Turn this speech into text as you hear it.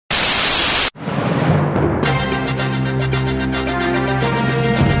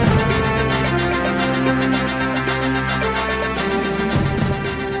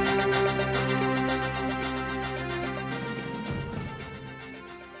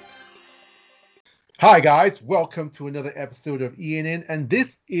Hi, guys. Welcome to another episode of ENN. And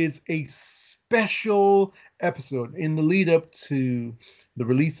this is a special episode in the lead up to the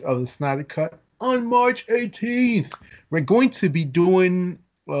release of the Snyder Cut on March 18th. We're going to be doing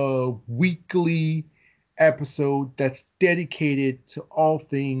a weekly episode that's dedicated to all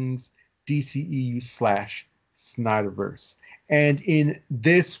things DCEU slash Snyderverse. And in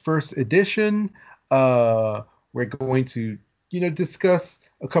this first edition, we're going to discuss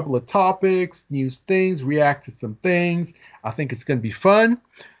a couple of topics, news things, react to some things. I think it's going to be fun.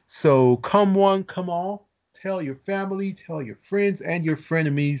 So come one, come all, tell your family, tell your friends, and your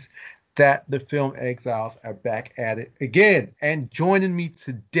frenemies that the Film Exiles are back at it again. And joining me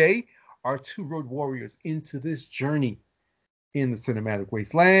today are two road warriors into this journey in the cinematic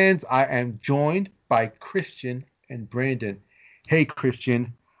wastelands. I am joined by Christian and Brandon. Hey,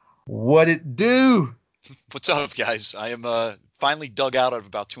 Christian, what it do? What's up, guys? I am finally dug out of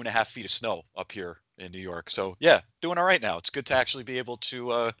about 2.5 feet of snow up here in New York. So yeah, doing all right now. It's good to actually be able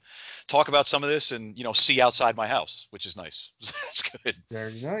to talk about some of this and see outside my house, which is nice. That's good.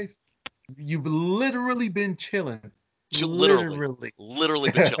 Very nice. You've literally been chilling. Literally, Literally.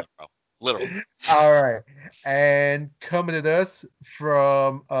 literally been chilling, bro. Literally. All right. And coming at us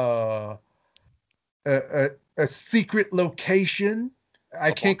from a secret location. I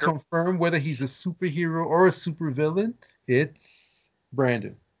A can't bunker. confirm whether he's a superhero or a supervillain. It's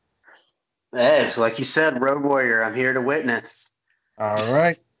Brandon. Hey, so like you said, Road Warrior, I'm here to witness. All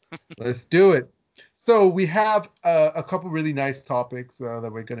right. Let's do it. So we have a couple really nice topics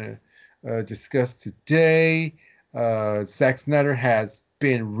that we're going to discuss today. Zack Snyder has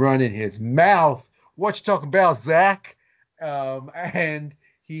been running his mouth. What you talking about, Zack? And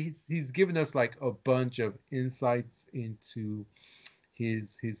he's given us like a bunch of insights into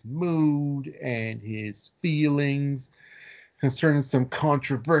his mood and his feelings concerning some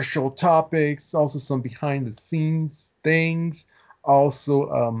controversial topics, also some behind the scenes things.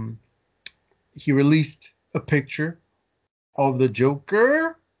 Also, he released a picture of the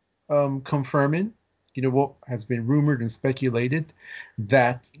Joker, confirming, what has been rumored and speculated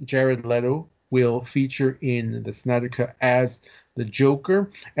that Jared Leto will feature in the Snyder Cut as the Joker.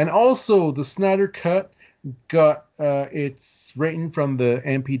 And also, the Snyder Cut got its rating from the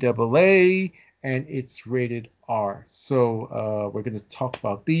MPAA and it's rated R. So we're going to talk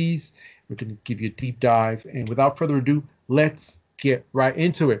about these. We're going to give you a deep dive. And without further ado, let's get right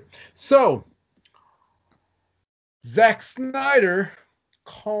into it. So, Zack Snyder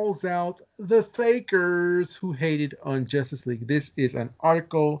calls out the fakers who hated on Justice League. This is an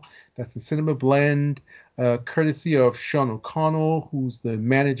article that's in Cinema Blend, courtesy of Sean O'Connell, who's the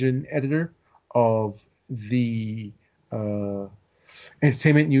managing editor of the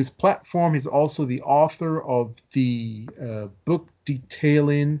entertainment news platform. He's also the author of the book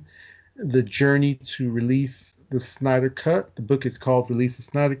detailing the journey to release the Snyder Cut. The book is called Release the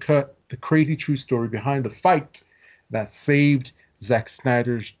Snyder Cut, the crazy true story behind the fight that saved Zack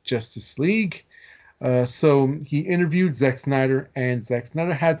Snyder's Justice League. So he interviewed Zack Snyder, and Zack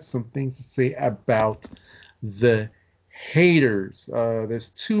Snyder had some things to say about the haters.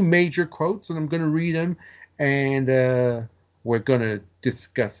 There's two major quotes, and I'm going to read them, and we're going to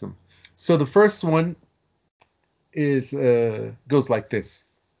discuss them. So the first one is goes like this.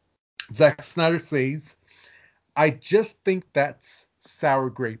 Zack Snyder says, "I just think that's sour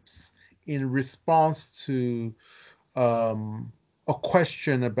grapes," in response to a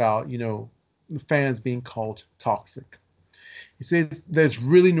question about, fans being called toxic. He says there's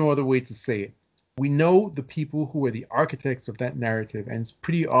really no other way to say it. We know the people who are the architects of that narrative, and it's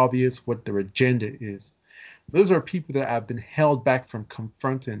pretty obvious what their agenda is. Those are people that have been held back from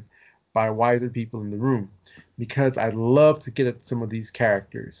confronting by wiser people in the room, because I'd love to get at some of these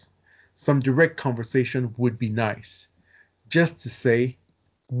characters. Some direct conversation would be nice. Just to say,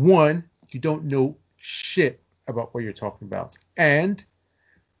 one, you don't know shit about what you're talking about. And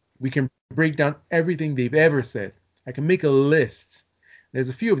we can break down everything they've ever said. I can make a list. There's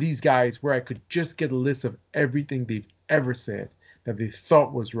a few of these guys where I could just get a list of everything they've ever said that they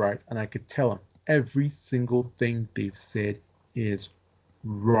thought was right, and I could tell them every single thing they've said is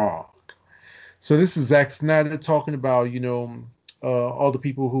wrong. So this is Zack Snyder talking about, all the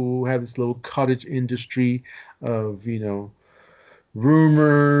people who have this little cottage industry of,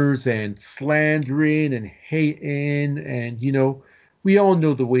 rumors and slandering and hating, and we all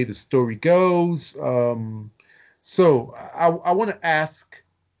know the way the story goes. So I want to ask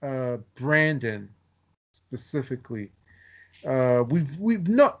Brandon specifically. We've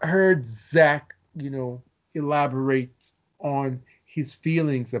not heard Zack, elaborate on his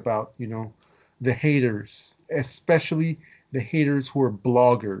feelings about, the haters, especially the haters who are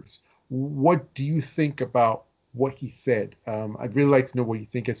bloggers. what do you think about what he said? I'd really like to know what you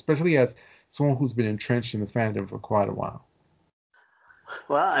think, especially as someone who's been entrenched in the fandom for quite a while.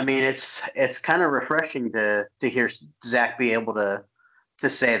 Well, I mean, it's kind of refreshing to hear Zach be able to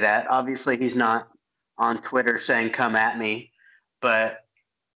say that. Obviously, he's not on Twitter saying "come at me," but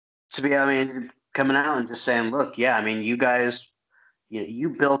I mean, coming out and just saying, "Look, yeah, I mean, you guys,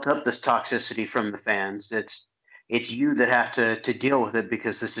 you built up this toxicity from the fans. It's you that have to deal with it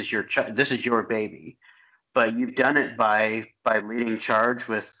because this is your baby. But you've done it by leading charge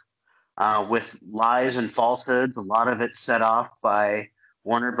with lies and falsehoods. A lot of it set off by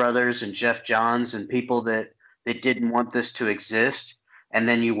Warner Brothers and Jeff Johns and people that didn't want this to exist. And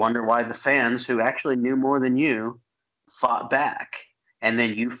then you wonder why the fans, who actually knew more than you, fought back, and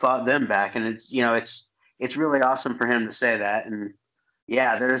then you fought them back. And it's really awesome for him to say that. And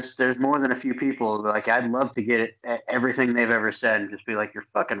yeah, there's more than a few people like I'd love to get everything they've ever said and just be like, you're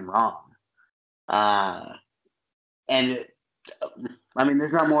fucking wrong. Uh, and I mean,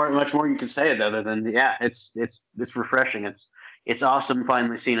 there's not much more you can say it other than yeah, it's refreshing. It's awesome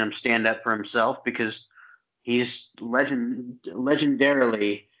finally seeing him stand up for himself because he's legendarily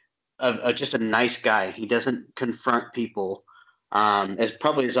just a nice guy. He doesn't confront people as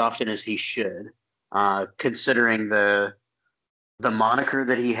probably as often as he should, considering the moniker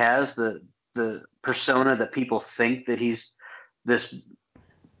that he has, the persona that people think that he's this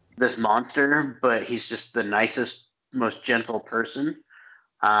this monster, but he's just the nicest, most gentle person.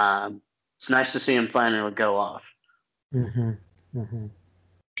 It's nice to see him finally go off. Mm-hmm. Mm-hmm.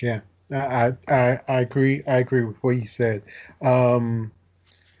 Yeah, I agree. I agree with what you said. Um,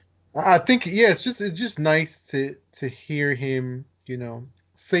 I think yeah, it's just nice to hear him,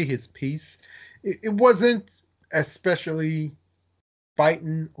 say his piece. It wasn't especially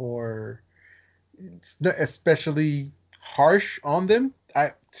biting or it's not especially harsh on them.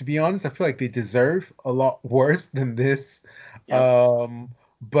 To be honest, I feel like they deserve a lot worse than this. Yep.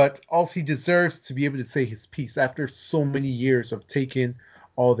 But also he deserves to be able to say his piece after so many years of taking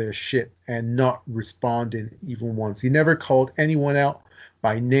all their shit and not responding even once. He never called anyone out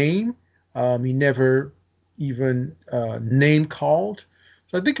by name. He never even name called.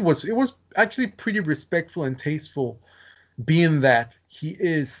 So I think it was actually pretty respectful and tasteful, being that he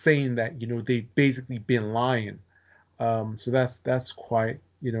is saying that they've basically been lying. So that's quite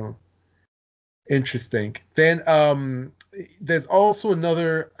interesting. Then there's also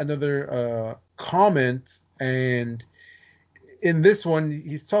another comment, and in this one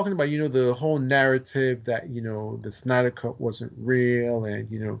he's talking about the whole narrative that the Snyder Cut wasn't real, and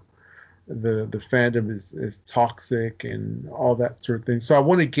the fandom is toxic and all that sort of thing. So I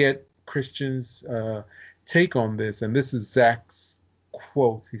want to get Christian's take on this, and this is Zach's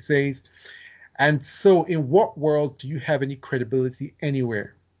quote. He says, "And so, in what world do you have any credibility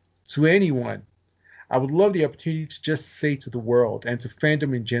anywhere? To anyone? I would love the opportunity to just say to the world and to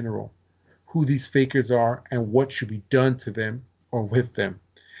fandom in general who these fakers are and what should be done to them or with them.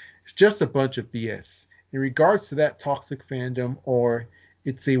 It's just a bunch of BS. In regards to that toxic fandom, or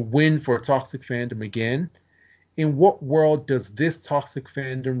it's a win for toxic fandom again, in what world does this toxic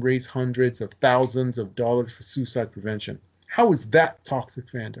fandom raise hundreds of thousands of dollars for suicide prevention? How is that toxic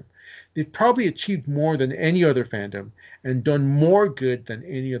fandom? They've probably achieved more than any other fandom and done more good than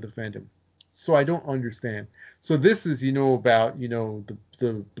any other fandom. So I don't understand." So this is, about,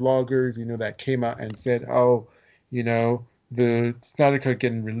 the bloggers, that came out and said, oh, the Snyder Cut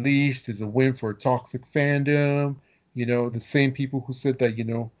getting released is a win for toxic fandom. The same people who said that,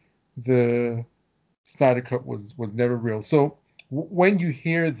 the Snyder Cut was never real. So when you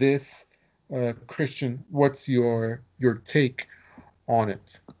hear this, Christian, what's your take on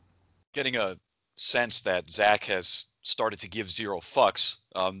it? Getting a sense that Zach has started to give zero fucks.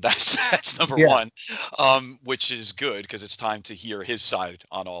 That's number Yeah. one, which is good because it's time to hear his side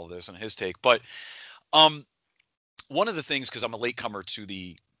on all of this and his take. But um, one of the things, because I'm a latecomer to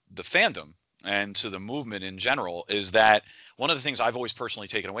the fandom and to the movement in general, is that one of the things I've always personally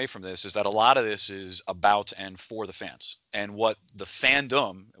taken away from this is that a lot of this is about and for the fans and what the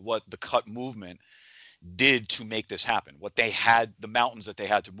fandom, what the Cut movement did to make this happen, what they had, the mountains that they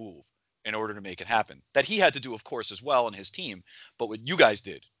had to move in order to make it happen, that he had to do, of course, as well, and his team, but what you guys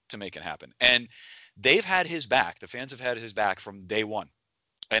did to make it happen. And they've had his back. The fans have had his back from day one.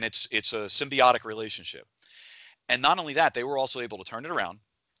 And it's a symbiotic relationship. And not only that, they were also able to turn it around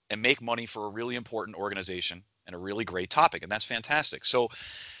and make money for a really important organization and a really great topic. And that's fantastic. So,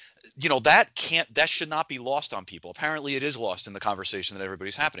 that should not be lost on people. Apparently it is lost in the conversation that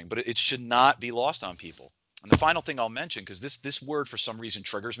everybody's happening, but it should not be lost on people. And the final thing I'll mention, because this word for some reason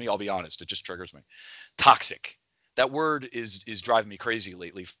triggers me, I'll be honest, it just triggers me. Toxic. That word is driving me crazy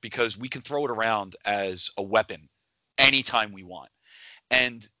lately because we can throw it around as a weapon anytime we want.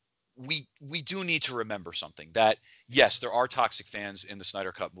 And we do need to remember something, that yes, there are toxic fans in the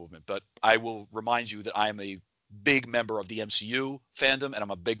Snyder Cut movement, but I will remind you that I am a big member of the MCU fandom and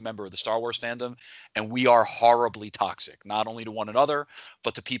I'm a big member of the Star Wars fandom, and we are horribly toxic, not only to one another,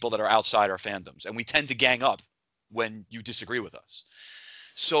 but to people that are outside our fandoms. And we tend to gang up when you disagree with us.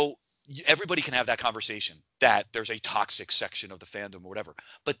 So everybody can have that conversation that there's a toxic section of the fandom or whatever,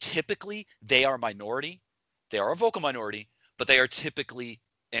 but typically they are minority. They are a vocal minority, but they are typically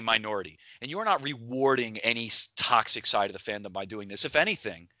a minority. And you are not rewarding any toxic side of the fandom by doing this. If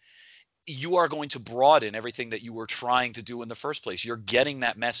anything, you are going to broaden everything that you were trying to do in the first place. You're getting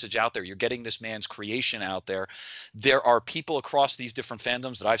that message out there. You're getting this man's creation out there. There are people across these different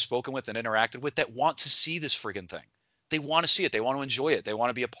fandoms that I've spoken with and interacted with that want to see this friggin' thing. They want to see it. They want to enjoy it. They want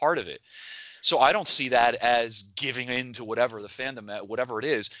to be a part of it. So I don't see that as giving in to whatever the fandom, whatever it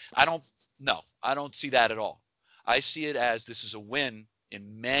is. I don't see that at all. I see it as this is a win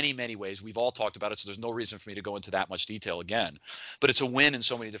in many, many ways. We've all talked about it, so there's no reason for me to go into that much detail again. But it's a win in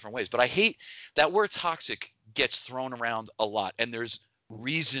so many different ways. But I hate that word toxic gets thrown around a lot, and there's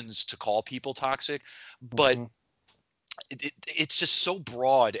reasons to call people toxic, but it's just so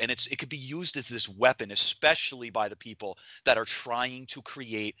broad, and it could be used as this weapon, especially by the people that are trying to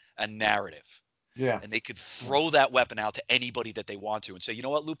create a narrative. Yeah. And they could throw that weapon out to anybody that they want to and say, you know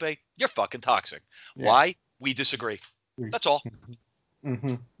what, Lupe, you're fucking toxic. Yeah. Why? We disagree. That's all.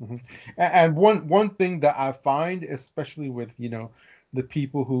 Mm-hmm, mm-hmm. And one thing that I find, especially with, you know, the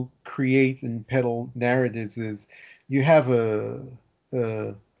people who create and peddle narratives, is you have a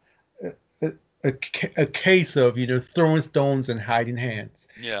case of, you know, throwing stones and hiding hands.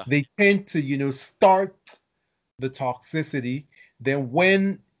 Yeah. They tend to, you know, start the toxicity. Then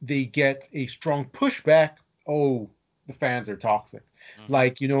when they get a strong pushback, oh, the fans are toxic. Mm-hmm.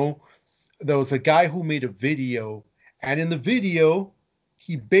 Like, you know, there was a guy who made a video, and in the video,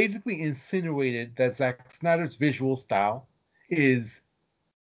 he basically insinuated that Zack Snyder's visual style is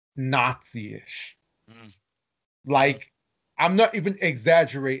Nazi-ish. Mm. Like, I'm not even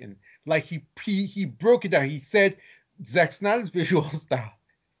exaggerating. Like, he broke it down. He said Zack Snyder's visual style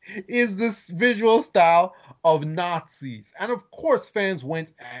is this visual style of Nazis. And of course, fans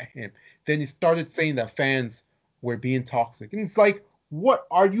went at him. Then he started saying that fans were being toxic. And it's like, what?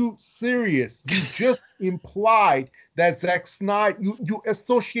 Are you serious? You just implied that Zack Snyder, you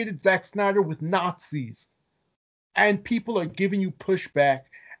associated Zack Snyder with Nazis. And people are giving you pushback.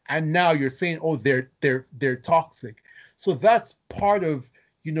 And now you're saying, oh, they're toxic. So that's part of,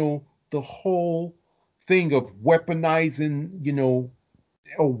 you know, the whole thing of weaponizing, you know,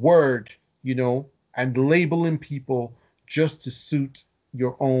 a word, you know, and labeling people just to suit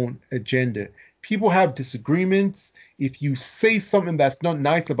your own agenda. People have disagreements. If you say something that's not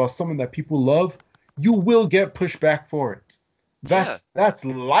nice about someone that people love, you will get pushback for it. That's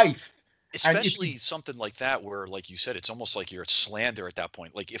life. Especially something like that where, like you said, it's almost like you're at slander at that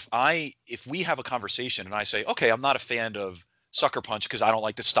point. Like if we have a conversation and I say, okay, I'm not a fan of Sucker Punch because I don't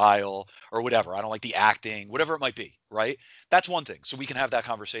like the style or whatever, I don't like the acting, whatever it might be, right? That's one thing. So we can have that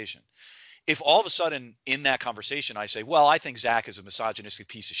conversation. If all of a sudden in that conversation I say, well, I think Zach is a misogynistic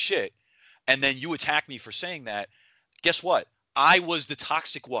piece of shit, and then you attack me for saying that, guess what? I was the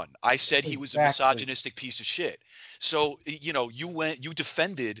toxic one. I said he was a misogynistic piece of shit. So, you know, you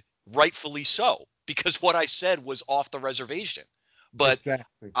defended, rightfully so, because what I said was off the reservation. But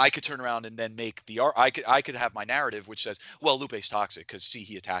I could turn around and then make I could have my narrative which says, well, Lupe's toxic because see,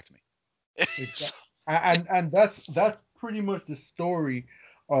 he attacked me. and that's pretty much the story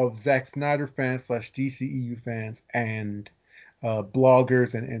of Zack Snyder fans / DCEU fans and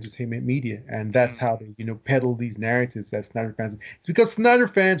bloggers and entertainment media, and that's how they, you know, peddle these narratives that Snyder fans. It's because Snyder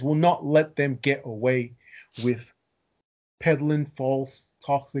fans will not let them get away with peddling false,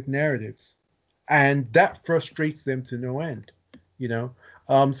 toxic narratives, and that frustrates them to no end. You know,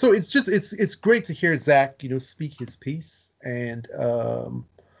 so it's great to hear Zach, you know, speak his piece, and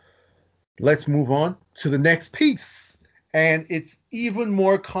let's move on to the next piece. And it's even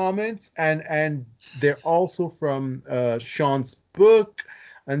more comments, and they're also from Sean's book,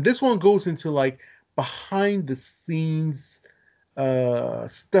 and this one goes into like behind the scenes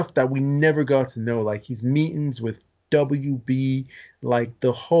stuff that we never got to know, like his meetings with WB, like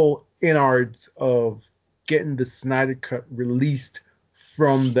the whole innards of getting the Snyder Cut released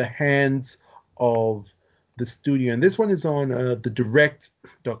from the hands of the studio. And this one is on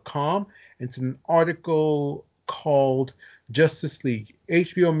thedirect.com. It's an article called Justice League.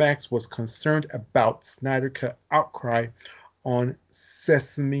 HBO Max was concerned about Snyder Cut outcry on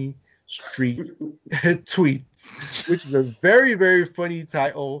Sesame Street tweets, which is a very, very funny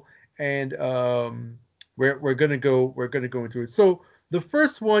title. And we're gonna go into it. So the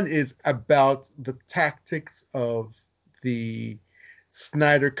first one is about the tactics of the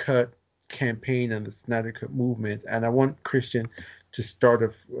Snyder Cut campaign and the Snyder Cut movement. And I want Christian to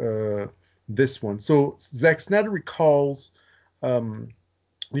start this one. So Zack Snyder recalls, when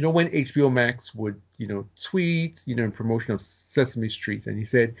HBO Max would, tweet, in promotion of Sesame Street, and he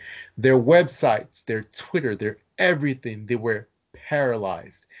said their websites, their Twitter, their everything, they were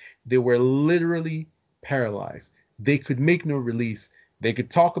paralyzed. They were literally paralyzed. They could make no release. They could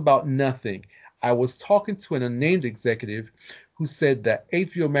talk about nothing. I was talking to an unnamed executive who said that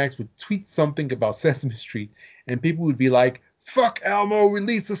HBO Max would tweet something about Sesame Street, and people would be like, "Fuck Elmo,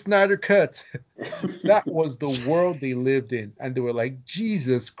 release the Snyder Cut." That was the world they lived in. And they were like,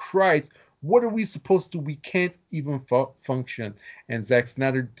 Jesus Christ, what are we supposed to do? We can't even function. And Zack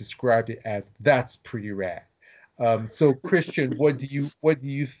Snyder described it as, that's pretty rad. So Christian, what do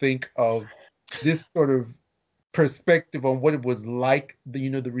you think of this sort of perspective on what it was like,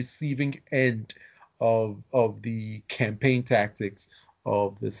 the receiving end of the campaign tactics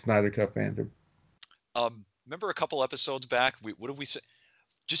of the Snyder Cut fandom? Remember a couple episodes back, what did we say?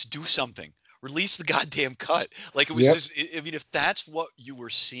 Just do something. Release the goddamn cut. Like, it was just, I mean, if that's what you were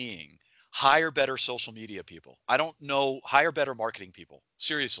seeing, hire better social media people. I don't know, hire better marketing people.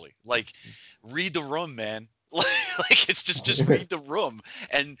 Seriously. Like, read the room, man. Like, it's just read the room.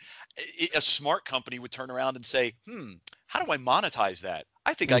 And a smart company would turn around and say, how do I monetize that?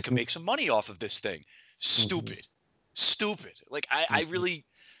 I think I can make some money off of this thing. Stupid. Like, I really,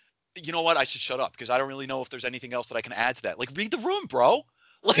 you know what? I should shut up because I don't really know if there's anything else that I can add to that. Like, read the room, bro.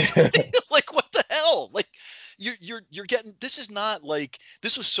 Like what the hell? Like, you're getting, this is not like,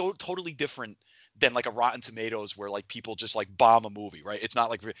 this was so totally different than like a Rotten Tomatoes where like people just like bomb a movie, right? It's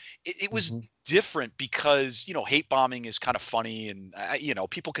not like it was different because, hate bombing is kind of funny and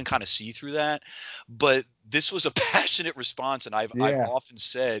people can kind of see through that. But this was a passionate response, and I've often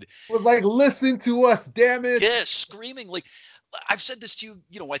said, it was like, listen to us, damn it. Yeah, screaming. Like, I've said this to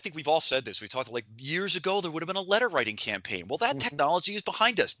you, I think we've all said this. We talked like years ago, there would have been a letter writing campaign. Well, that technology is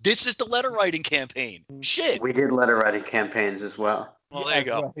behind us. This is the letter writing campaign. Shit. We did letter writing campaigns as well. Well, there you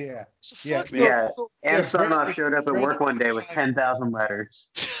go. Well, yeah. Fuck, man. And somehow showed up at work one day with 10,000 letters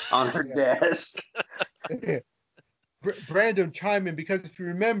on her desk. Brandon, chime in, because if you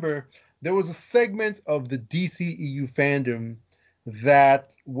remember, there was a segment of the DCEU fandom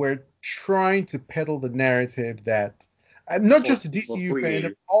that were trying to peddle the narrative that not just the DCU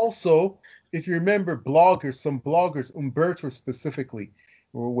fandom, also, if you remember, some bloggers, Umberto specifically,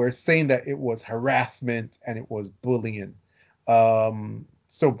 were saying that it was harassment and it was bullying.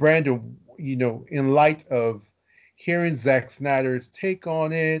 So Brandon, in light of hearing Zack Snyder's take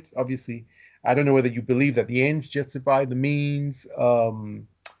on it, obviously, I don't know whether you believe that the ends justify the means, and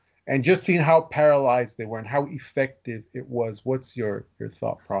just seeing how paralyzed they were and how effective it was. What's your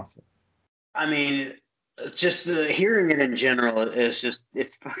thought process? I mean, just hearing it in general is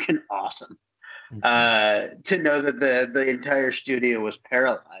it's fucking awesome. To know that the entire studio was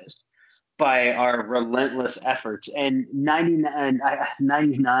paralyzed by our relentless efforts, and 99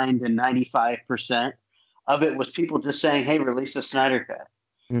 to 95% of it was people just saying, "Hey, release the Snyder Cut,"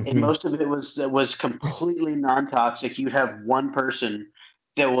 and most of it was completely non-toxic. You'd have one person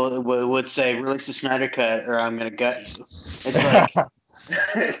that would say, "Release the Snyder Cut, or I'm going to gut you." It's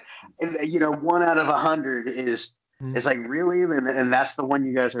like. 1 out of 100 is like, really, and that's the one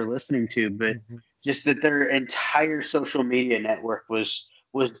you guys are listening to. But just that their entire social media network was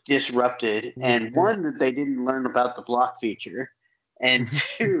disrupted, and one, that they didn't learn about the block feature, and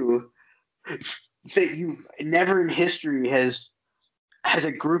two, that you never in history has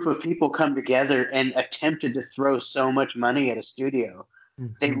a group of people come together and attempted to throw so much money at a studio.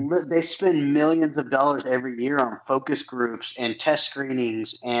 They spend millions of dollars every year on focus groups and test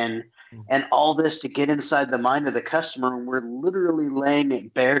screenings and all this to get inside the mind of the customer. And we're literally laying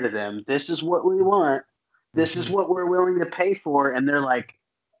it bare to them. This is what we want. This is what we're willing to pay for. And they're like,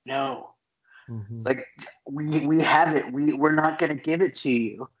 no, like we have it. We're not going to give it to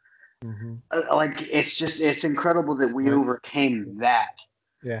you. Like, it's incredible that we overcame that.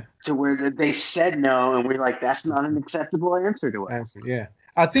 Yeah. To where they said no, and we're like, that's not an acceptable answer to us. Yeah.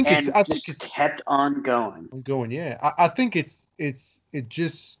 I think it's kept on going. Yeah. I think it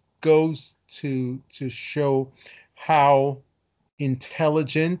just goes to show how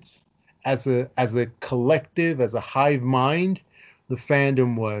intelligent as a collective, as a hive mind, the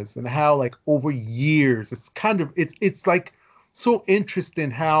fandom was, and how, like, over years, it's like so interesting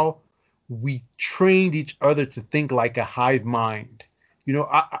how we trained each other to think like a hive mind.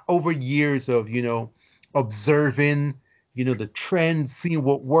 over years of, observing, the trends, seeing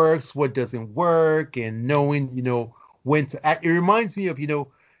what works, what doesn't work, and knowing, when to act. It reminds me of,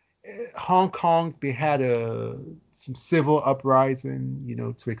 Hong Kong. They had some civil uprising,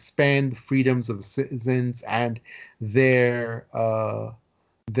 to expand the freedoms of the citizens, and their uh,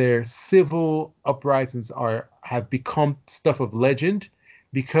 their civil uprisings have become stuff of legend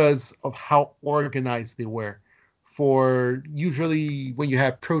because of how organized they were. For usually when you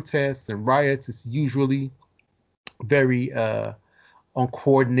have protests and riots, it's usually very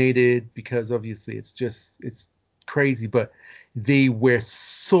uncoordinated because obviously it's crazy, but they were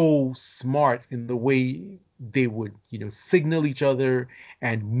so smart in the way they would, signal each other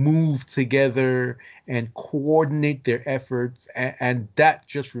and move together and coordinate their efforts. And that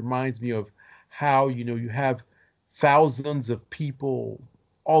just reminds me of how, you have thousands of people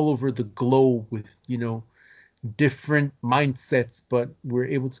all over the globe with, different mindsets, but we're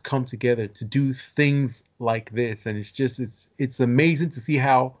able to come together to do things like this. And it's amazing to see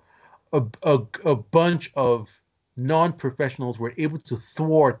how a bunch of non-professionals were able to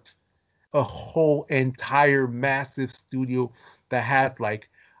thwart a whole entire massive studio that has like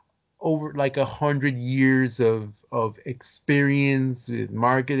over like 100 years of experience with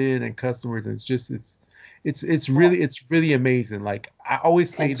marketing and customers. And it's really amazing. Like I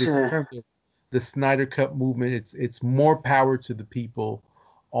always say this in terms of the Snyder Cut movement, it's more power to the people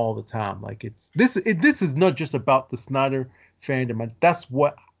all the time. Like this is not just about the Snyder fandom. And that's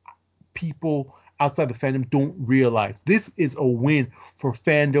what people outside the fandom don't realize. This is a win for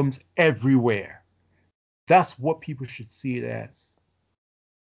fandoms everywhere. That's what people should see it as.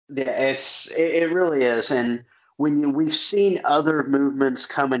 Yeah, it really is. And we've seen other movements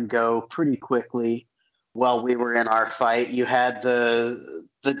come and go pretty quickly while we were in our fight. You had the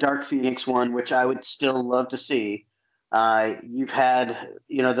Dark Phoenix one, which I would still love to see. You've had,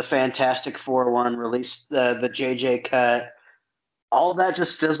 the Fantastic Four one released, the JJ cut. All that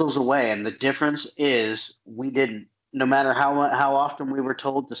just fizzles away, and the difference is we didn't. No matter how often we were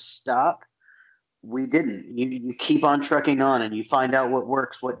told to stop, we didn't. You keep on trucking on, and you find out what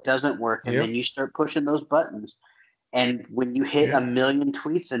works, what doesn't work, and Yep. then you start pushing those buttons. And when you hit Yeah. a million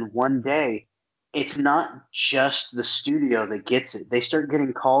tweets in one day, it's not just the studio that gets it. They start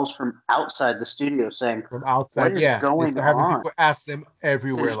getting calls from outside the studio saying, From "What outside, is yeah. They going start having on? people ask them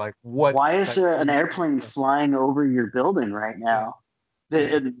everywhere, There's like, what, Why is like, there an airplane flying over your building right yeah. now?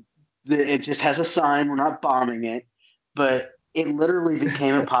 It just has a sign. We're not bombing it, but it literally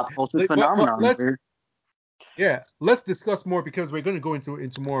became a pop culture Well, phenomenon. let's discuss more because we're going to go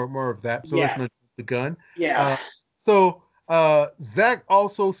into more of that. So let's Yeah, not jump the gun. yeah. So Zach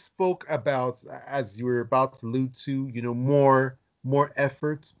also spoke about, as you were about to allude to, more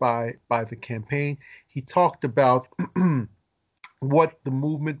efforts by the campaign. He talked about what the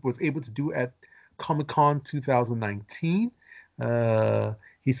movement was able to do at Comic Con 2019.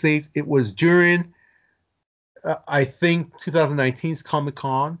 He says it was during, I think, 2019's Comic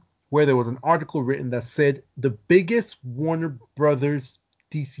Con, where there was an article written that said the biggest Warner Brothers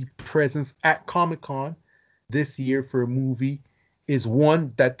DC presence at Comic Con this year for a movie is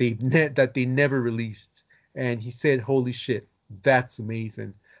one that they never released. And he said, "Holy shit, that's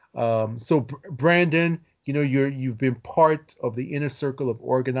amazing." So Brandon, you've been part of the inner circle of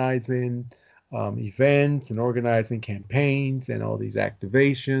organizing events and organizing campaigns and all these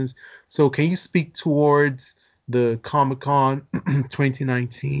activations. So can you speak towards the Comic Con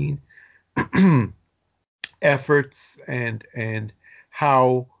 2019 efforts and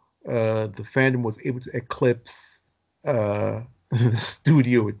how the fandom was able to eclipse the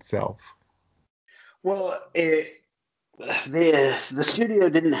studio itself? Well, the studio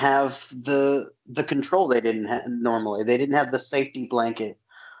didn't have the control they didn't have normally. They didn't have the safety blanket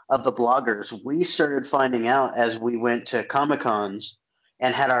of the bloggers. We started finding out as we went to Comic Cons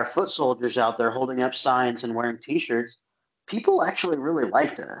and had our foot soldiers out there holding up signs and wearing T-shirts. People actually really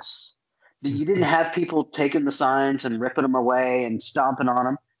liked us. You didn't have people taking the signs and ripping them away and stomping on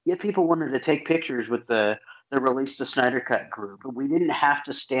them. Yet people wanted to take pictures with the Release the Snyder Cut group. We didn't have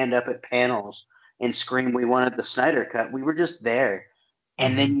to stand up at panels and scream we wanted the Snyder Cut. We were just there.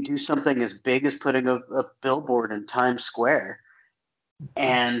 And then you do something as big as putting a billboard in Times Square.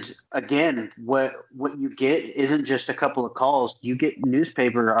 And again, what you get isn't just a couple of calls. You get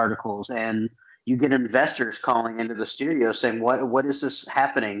newspaper articles and you get investors calling into the studio saying, "What is this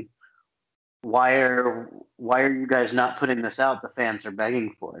happening? Why are you guys not putting this out? The fans are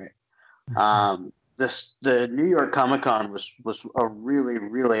begging for it." The New York Comic Con was a really,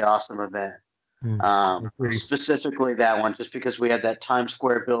 really awesome event. Specifically that one, just because we had that Times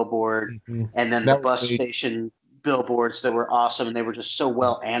Square billboard Mhm. and then the That was bus amazing. station billboards that were awesome, and they were just so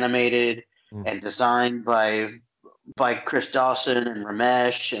well animated and designed by Chris Dawson and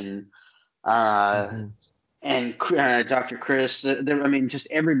Ramesh and Dr. Chris. I mean, just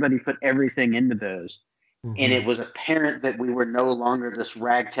everybody put everything into those, and it was apparent that we were no longer this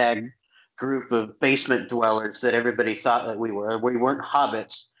ragtag group of basement dwellers that everybody thought that we were. We weren't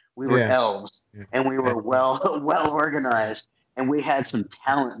hobbits. We were elves, and we were well organized, and we had some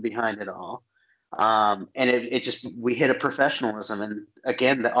talent behind it all. And it just, we hit a professionalism, and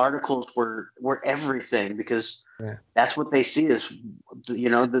again, the articles were everything, because that's what they see is,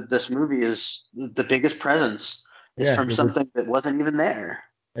 this movie is the biggest presence is from something that wasn't even there.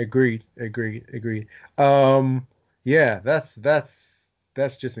 Agreed.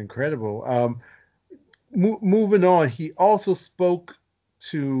 That's just incredible. Moving on, he also spoke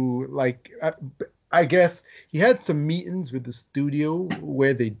to, I guess he had some meetings with the studio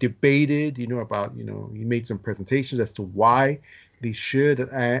where they debated, about, he made some presentations as to why they should.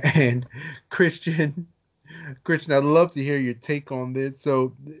 And Christian, I'd love to hear your take on this.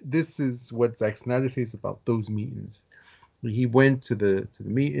 So this is what Zack Snyder says about those meetings. He went to the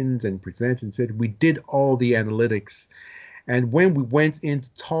meetings and presented and said, we did all the analytics. And when we went in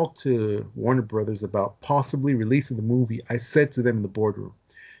to talk to Warner Brothers about possibly releasing the movie, I said to them in the boardroom,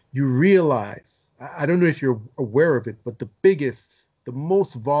 you realize, I don't know if you're aware of it, but the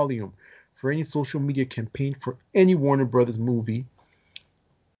most volume for any social media campaign for any Warner Brothers movie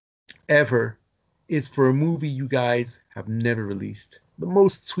ever is for a movie you guys have never released. The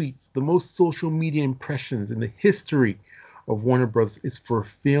most tweets, the most social media impressions in the history of Warner Brothers is for a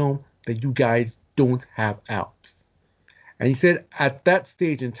film that you guys don't have out. And he said at that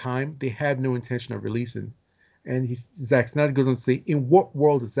stage in time, they had no intention of releasing. And Zack Snyder goes on to say, in what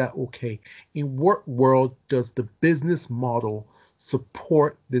world is that okay? In what world does the business model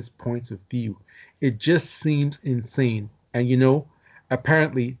support this point of view? It just seems insane. And,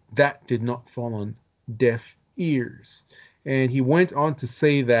 apparently that did not fall on deaf ears. And he went on to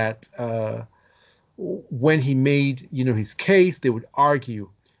say that when he made, his case, they would argue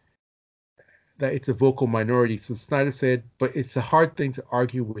that it's a vocal minority. So Snyder said, but it's a hard thing to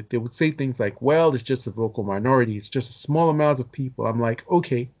argue with. They would say things like, well, it's just a vocal minority. It's just a small amount of people. I'm like,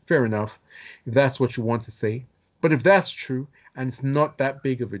 okay, fair enough, if that's what you want to say. But if that's true, and it's not that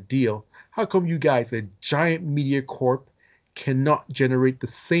big of a deal, how come you guys, a giant media corp, cannot generate the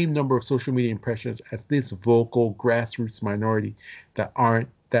same number of social media impressions as this vocal grassroots minority that aren't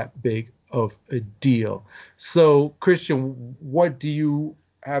that big of a deal? So, Christian, what do you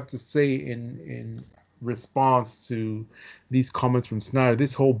have to say in response to these comments from Snyder,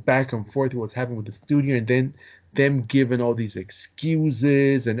 this whole back and forth he was having with the studio, and then them giving all these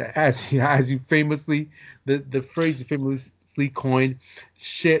excuses, and as you famously, the phrase you famously coined,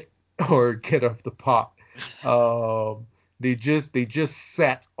 shit or get off the pot. They just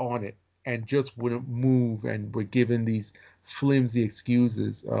sat on it and just wouldn't move and were given these flimsy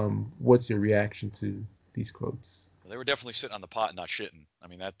excuses. What's your reaction to these quotes? They were definitely sitting on the pot and not shitting. I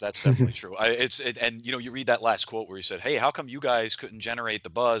mean, that's definitely true. And you read that last quote where he said, "Hey, how come you guys couldn't generate the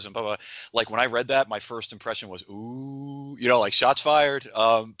buzz?" and blah blah. Like when I read that, my first impression was, "Ooh, like shots fired."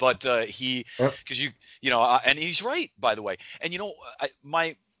 But he, because and he's right, by the way. And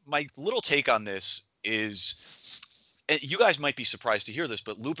my little take on this is, and you guys might be surprised to hear this,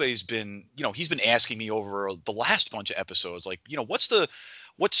 but Lupe's been, he's been asking me over the last bunch of episodes, like,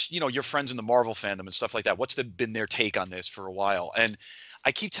 what's your friends in the Marvel fandom and stuff like that, what's been their take on this for a while. And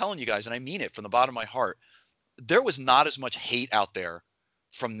I keep telling you guys, and I mean it from the bottom of my heart, there was not as much hate out there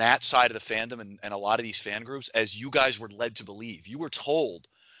from that side of the fandom and a lot of these fan groups as you guys were led to believe. You were told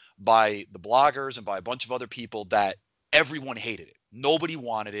by the bloggers and by a bunch of other people that everyone hated it. Nobody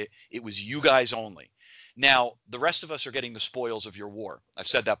wanted it. It was you guys only. Now, the rest of us are getting the spoils of your war. I've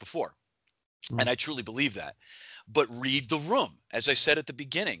said that before. And I truly believe that. But read the room. As I said at the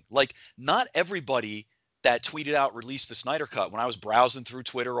beginning, like, not everybody that tweeted out, release the Snyder Cut, when I was browsing through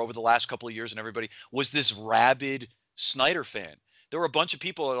Twitter over the last couple of years, and everybody was this rabid Snyder fan. There were a bunch of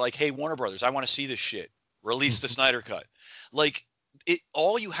people that are like, hey, Warner Brothers, I want to see this shit. Release the Snyder Cut. Like,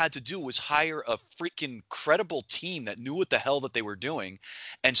 all you had to do was hire a freaking credible team that knew what the hell that they were doing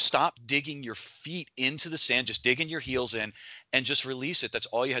and stop digging your feet into the sand, just digging your heels in and just release it. That's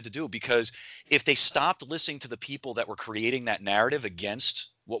all you had to do. Because if they stopped listening to the people that were creating that narrative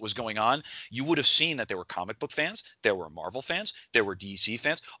against what was going on, you would have seen that there were comic book fans, there were Marvel fans, there were DC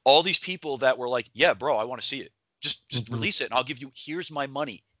fans, all these people that were like, yeah, bro, I want to see it. Just release it and I'll give you, here's my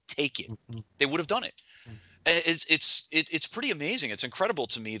money. Take it. They would have done it. It's pretty amazing. It's incredible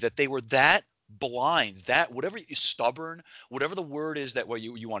to me that they were that blind. That whatever is stubborn, whatever the word is that what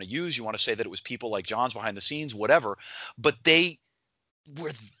you want to use, you want to say that it was people like John's behind the scenes, whatever. But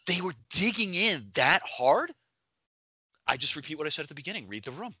were they were digging in that hard. I just repeat what I said at the beginning. Read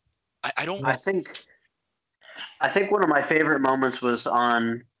the room. I don't. I think one of my favorite moments was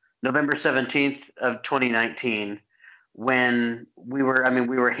on November 17th of 2019 when we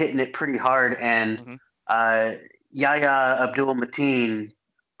were hitting it pretty hard, and Yahya Abdul-Mateen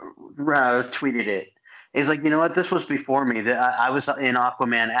tweeted it. He's like, you know what? This was before me. I was in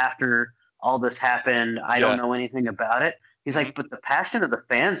Aquaman after all this happened. I don't know anything about it. He's like, but the passion of the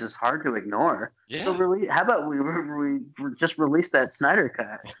fans is hard to ignore. Yeah. So really, how about we just release that Snyder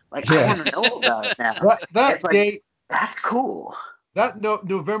Cut? Like, I want to know about it now. That day, that's cool. That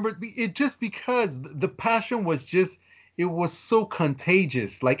November, it just because the passion was just, it was so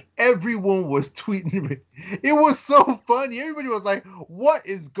contagious. Like everyone was tweeting. It was so funny. Everybody was like, what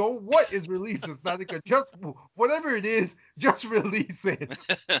is released? It's not good. Just whatever it is, just release it.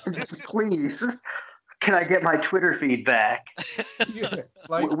 Please. Can I get my Twitter feedback? Yeah,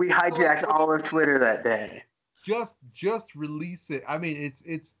 like, we hijacked all of Twitter that day. Just release it. I mean,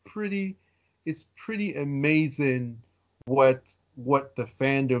 it's pretty amazing what the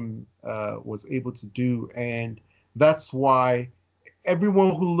fandom was able to do, and that's why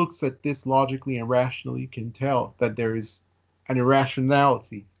everyone who looks at this logically and rationally can tell that there is an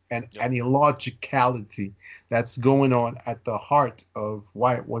irrationality and an illogicality that's going on at the heart of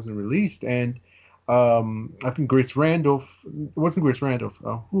why it wasn't released. And I think Grace Randolph, it wasn't Grace Randolph,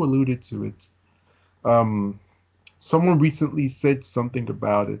 who alluded to it. Someone recently said something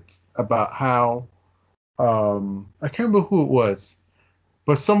about it, about how, I can't remember who it was,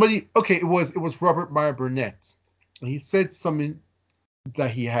 but somebody, it was Robert Meyer Burnett. And he said something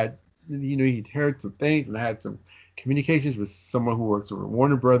that he had, he'd heard some things and had some communications with someone who works over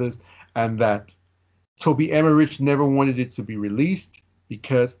Warner Brothers, and that Toby Emmerich never wanted it to be released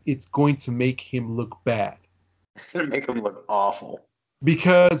because it's going to make him look bad. It's going to make him look awful.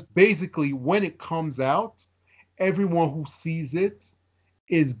 Because basically, when it comes out, everyone who sees it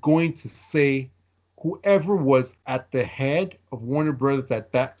is going to say whoever was at the head of Warner Brothers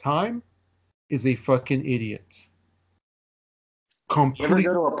at that time is a fucking idiot. Completely.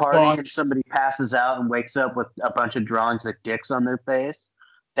 You ever go to a party and somebody passes out and wakes up with a bunch of drawings of dicks on their face?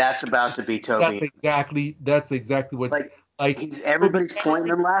 That's about to be Toby. That's exactly what. Everybody's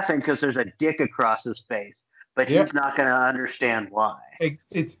pointing and laughing because there's a dick across his face, but he's not going to understand why.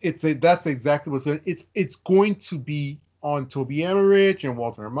 That's exactly what's going. It's going to be on Toby Emmerich and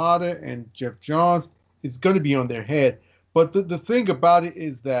Walter Hamada and Jeff Johns. It's going to be on their head. But the thing about it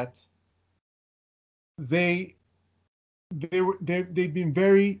is that they've been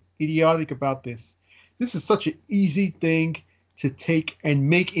very idiotic about this. This is such an easy thing to take and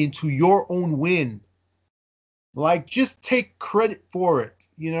make into your own win. Like, just take credit for it.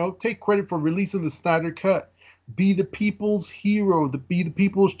 Take credit for releasing the Snyder Cut. Be the people's hero. Be the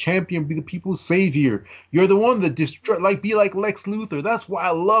people's champion. Be the people's savior. You're the one that be like Lex Luthor. That's why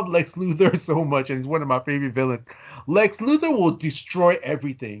I love Lex Luthor so much, and he's one of my favorite villains. Lex Luthor will destroy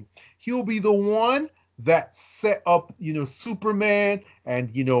everything. He'll be the one that set up, Superman,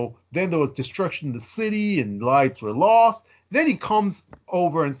 and, then there was destruction in the city and lives were lost. Then he comes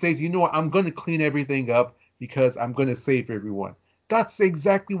over and says, you know what, I'm going to clean everything up because I'm going to save everyone. That's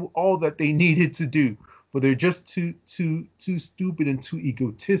exactly all that they needed to do. But they're just too stupid and too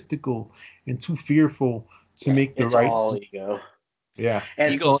egotistical and too fearful to make the right. It's all ego. Yeah.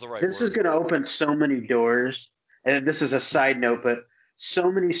 And Ego's the right this word. is going to open so many doors. And this is a side note, but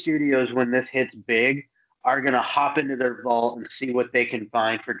so many studios, when this hits big, are going to hop into their vault and see what they can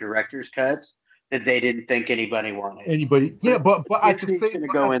find for director's cuts that they didn't think anybody wanted. But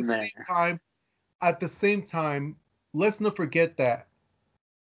at the same time, let's not forget that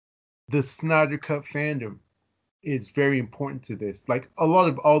the Snyder Cut fandom is very important to this. Like, a lot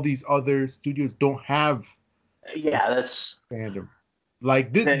of all these other studios don't have that's fandom.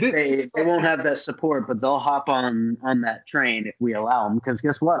 Like, they won't have that support, but they'll hop on that train if we allow them. Because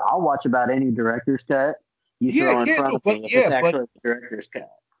guess what? I'll watch about any director's cut you throw in front of me if it's actually a director's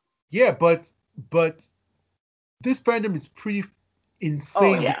cut. Yeah, but this fandom is pretty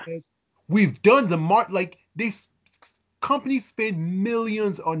insane because we've done these companies spend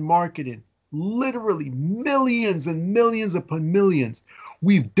millions on marketing, literally millions and millions upon millions.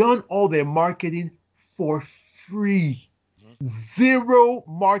 We've done all their marketing for free. Zero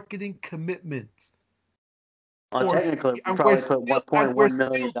marketing commitments. Well, technically, we probably put $1.1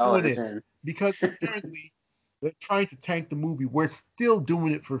 million in. Because apparently they're trying to tank the movie. We're still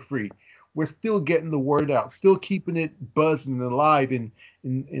doing it for free. We're still getting the word out, still keeping it buzzing and alive, and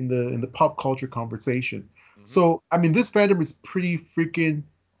in the pop culture conversation. Mhm. So I mean, this fandom is pretty freaking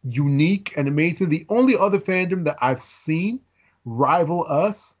unique and amazing. The only other fandom that I've seen rival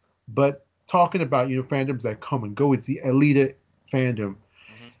us, but talking about fandoms that come and go, is the Alita fandom.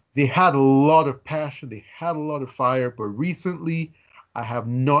 Mhm. They had a lot of passion, they had a lot of fire, but recently I have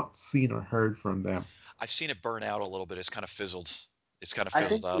not seen or heard from them. I've seen it burn out a little bit. It's kind of fizzled. It's kind of I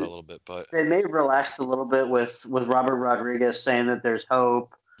fizzled think out a little bit, but they may have relaxed a little bit with Robert Rodriguez saying that there's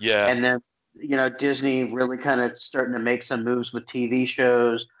hope, yeah, and then Disney really kind of starting to make some moves with TV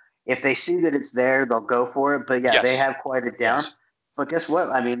shows. If they see that it's there, they'll go for it. But yeah, they yes, have quieted down. yes. But guess what?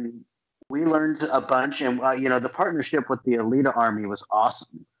 I mean, we learned a bunch, and the partnership with the Alita Army was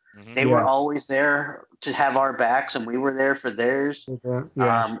awesome. Hmm. They were Yeah. always there to have our backs, and we were there for theirs.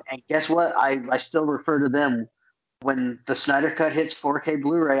 Yeah. And guess what? I still refer to them when the Snyder Cut hits 4K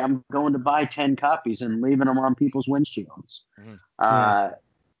Blu-ray. I'm going to buy 10 copies and leaving them on people's windshields. Hmm. Yeah.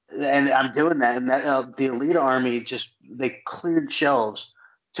 And I'm doing that. And that the Elite Army they cleared shelves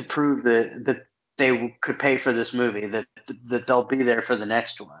to prove that they could pay for this movie, that they'll be there for the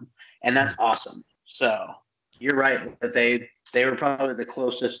next one, and that's awesome. So you're right that they were probably the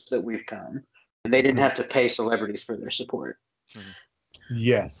closest that we've come, and they didn't have to pay celebrities for their support.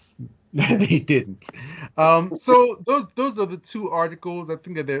 Yes, they didn't. So those are the two articles. I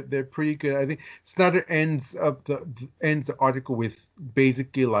think that they're pretty good. I think Snyder ends the article with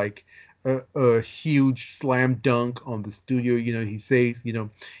basically like a huge slam dunk on the studio. He says,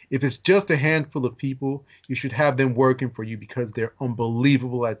 if it's just a handful of people, you should have them working for you because they're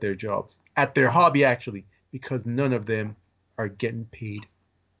unbelievable at their jobs, at their hobby actually, because none of them are getting paid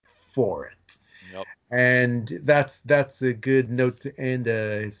for it. Yep. And that's a good note to end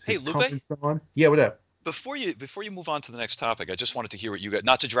Hey, his Lupe, comments on. Yeah, what up? before you move on to the next topic, I just wanted to hear what you got.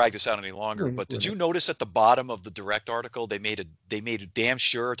 Not to drag this out any longer, but What did you up? notice at the bottom of the direct article they made a damn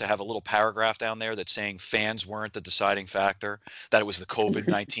sure to have a little paragraph down there that's saying fans weren't the deciding factor, that it was the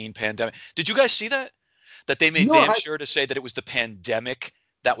COVID-19 pandemic. Did you guys see that? That they made No, damn sure to say that it was the pandemic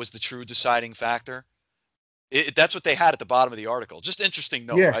that was the true deciding factor. That's what they had at the bottom of the article. Just interesting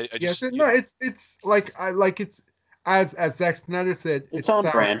note. yeah, I yes, just no, it's like I like it's as Zack Snyder said, It's it's on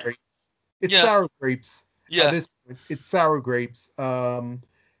sour brand. grapes. It's yeah, sour grapes at yeah. this point. It's sour grapes.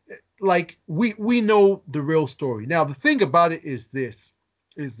 Like we know the real story. Now the thing about it is this,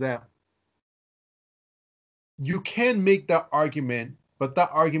 is that you can make that argument, but that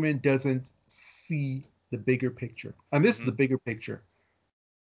argument doesn't see the bigger picture. And this is Hmm. the bigger picture.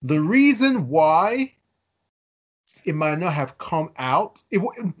 The reason why it might not have come out, it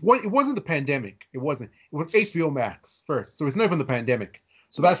wasn't the pandemic. It wasn't. It was HBO Max first. So it's not even the pandemic.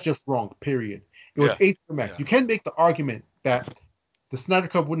 So that's just wrong, period. It was Yeah. HBO Max. Yeah. You can make the argument that the Snyder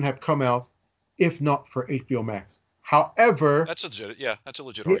Cut wouldn't have come out if not for HBO Max. However, That's legit. Yeah, that's a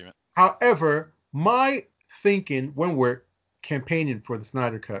legit argument. however, my thinking when we're campaigning for the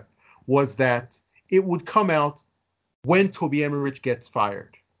Snyder Cut was that it would come out when Toby Emmerich gets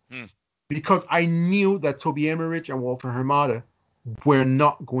fired. Hmm. Because I knew that Toby Emmerich and Walter Hamada were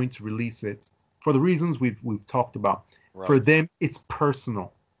not going to release it for the reasons we've talked about. Right. For them, it's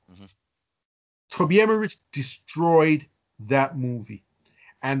personal. Mhm. Toby Emmerich destroyed that movie.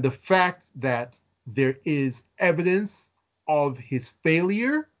 And the fact that there is evidence of his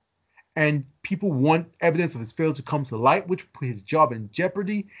failure and people want evidence of his failure to come to light, which would put his job in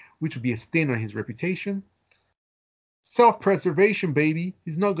jeopardy, which would be a stain on his reputation. Self-preservation, baby.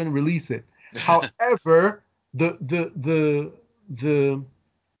 He's not going to release it. However, the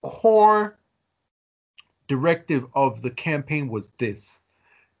core directive of the campaign was this: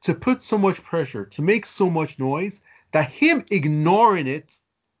 to put so much pressure, to make so much noise that him ignoring it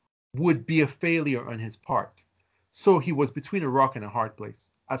would be a failure on his part. So he was between a rock and a hard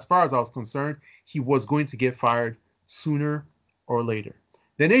place. As far as I was concerned, he was going to get fired sooner or later.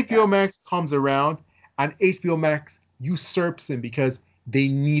 Then HBO Max comes around and HBO Max usurps him because they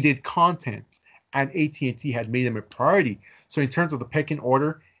needed content and AT&T had made him a priority. So in terms of the pecking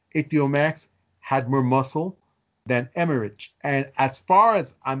order, HBO Max had more muscle than Emmerich. And as far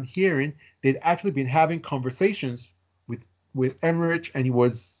as I'm hearing, they'd actually been having conversations with Emmerich, and he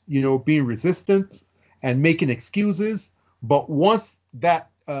was, being resistant and making excuses. But once that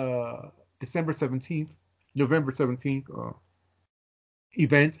November 17th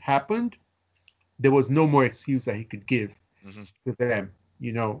event happened, there was no more excuse that he could give to them.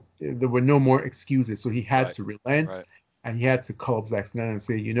 There were no more excuses. So he had to relent, and he had to call up Zack Snyder and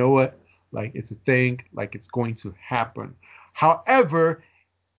say, you know what? Like, it's a thing, like it's going to happen. However,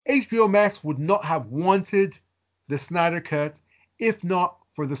 HBO Max would not have wanted the Snyder Cut if not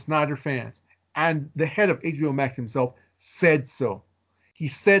for the Snyder fans. And the head of HBO Max himself said so. he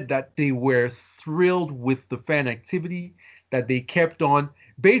said that they were thrilled with the fan activity, that they kept on.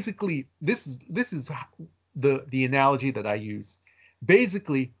 Basically, this is the analogy that I use.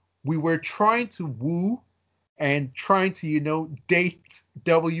 Basically, we were trying to woo and trying to, date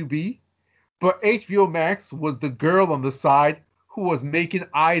WB, but HBO Max was the girl on the side who was making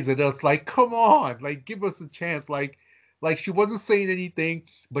eyes at us like, come on, like give us a chance. Like she wasn't saying anything,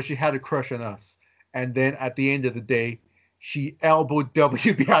 but she had a crush on us. And then at the end of the day, she elbowed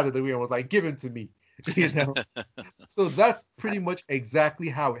WB out of the way and was like, give him to me. You know? So that's pretty much exactly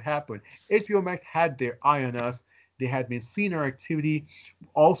how it happened. HBO Max had their eye on us. They had been seeing our activity.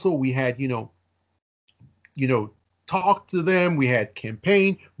 Also, we had, talked to them. We had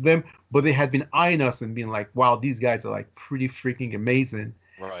campaigned them, but they had been eyeing us and being like, wow, these guys are like pretty freaking amazing.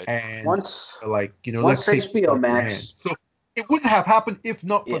 Right. And Once like, once let's take HBO it Max. hand. So it wouldn't have happened if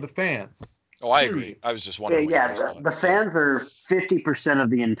not for Yeah. the fans. Oh, I Period. agree. I was just wondering. what you Yeah, guys thought. the fans are 50% of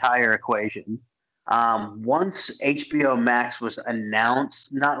the entire equation. Once HBO Max was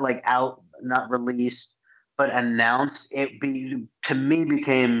announced, not like out, not released, but announced, to me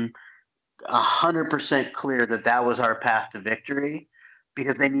became 100% clear that that was our path to victory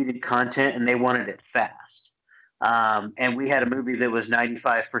because they needed content and they wanted it fast. And we had a movie that was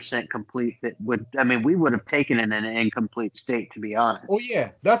 95% complete that we would have taken it in an incomplete state, to be honest. Oh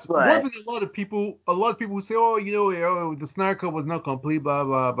yeah, that's But- one thing. A lot of people who say, oh, the Snyder Cut was not complete, blah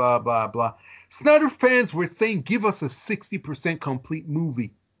blah blah blah blah. Snyder fans were saying, give us a 60% complete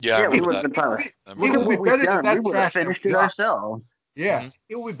movie. Yeah, I we remember would that. have been fine. I It remember will that. be What we've better than done, that we would trash have that finished we it got. ourselves. Yeah, Mhm.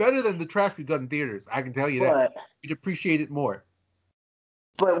 it will be better than the trash we got in theaters. I can tell you that. But You'd appreciate it more.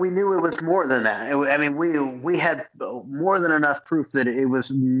 but we knew it was more than that. We had more than enough proof that it was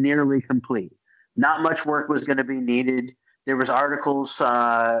nearly complete. Not much work was going to be needed. There was articles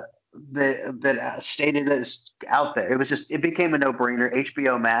that stated it out there. It became a no-brainer.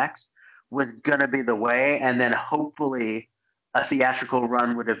 HBO Max was going to be the way, and then hopefully a theatrical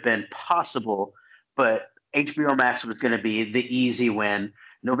run would have been possible. But HBO Max was going to be the easy win.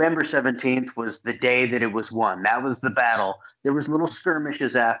 November 17th was the day that it was won. That was the battle. There was little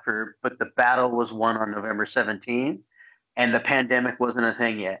skirmishes after, but the battle was won on November 17th, and the pandemic wasn't a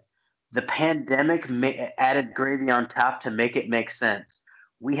thing yet. The pandemic added gravy on top to make it make sense.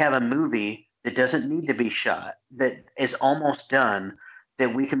 We have a movie that doesn't need to be shot, that is almost done,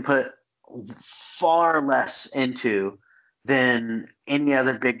 that we can put far less into than any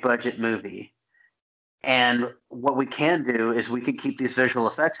other big budget movie. And what we can do is we can keep these visual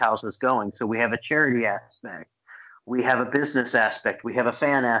effects houses going. So we have a charity aspect, we have a business aspect, we have a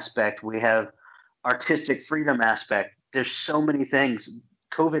fan aspect, we have artistic freedom aspect. There's so many things.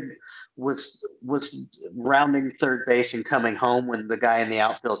 COVID was rounding third base and coming home when the guy in the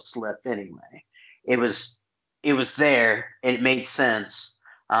outfield slipped anyway. It was there and it made sense.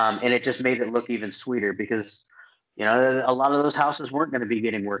 And it just made it look even sweeter because a lot of those houses weren't going to be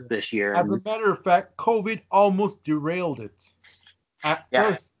getting work this year. As a matter of fact, COVID almost derailed it. At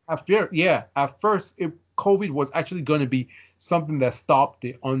first, COVID was actually going to be something that stopped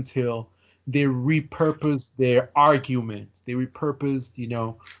it until they repurposed their arguments. They repurposed,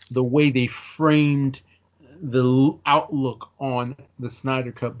 the way they framed the outlook on the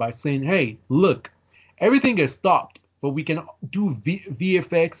Snyder Cut by saying, hey, look, everything is stopped, but we can do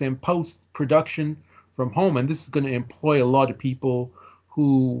VFX and post-production from home. And this is going to employ a lot of people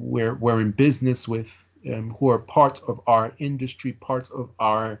who we're in business with, who are parts of our industry, parts of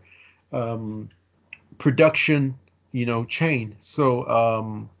our production, chain.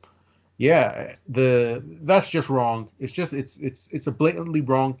 So, that's just wrong. It's a blatantly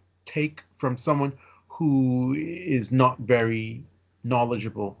wrong take from someone who is not very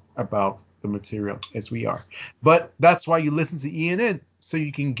knowledgeable about the material as we are. But that's why you listen to ENN, so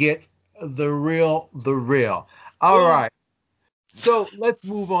you can get the real. All right. So let's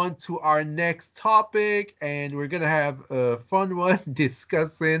move on to our next topic, and we're gonna have a fun one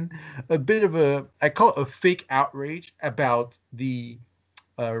discussing a bit of I call it a fake outrage about the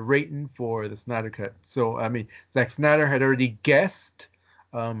rating for the Snyder Cut. So Zack Snyder had already guessed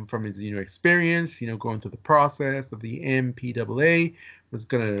from his experience, going through the process of the MPAA, was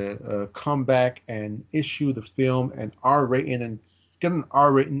gonna come back and issue the film an R rating, and get an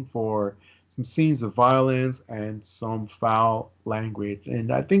R rating for some scenes of violence and some foul language.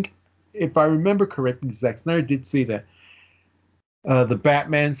 And I think, if I remember correctly, Zack Snyder did say that the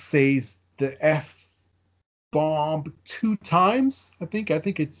Batman says the F-bomb 2 times. I think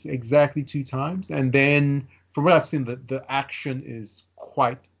it's exactly 2 times. And then, from what I've seen, the action is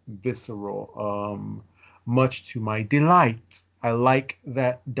quite visceral, much to my delight. I like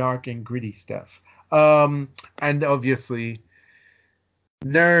that dark and gritty stuff. And obviously,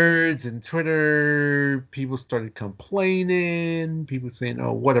 nerds and Twitter, people started complaining. People saying,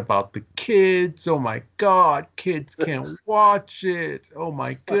 "Oh, what about the kids? Oh my God, kids can't watch it. Oh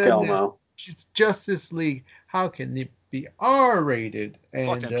my Fuck goodness, Elmo. it's Justice League. How can it be R-rated?"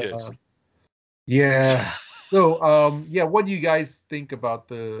 Fuck And them kids. yeah, so yeah, what do you guys think about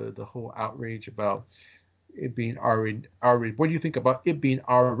the whole outrage about it being R-rated? R-rated. What do you think about it being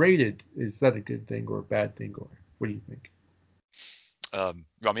R-rated? Is that a good thing or a bad thing, or what do you think? You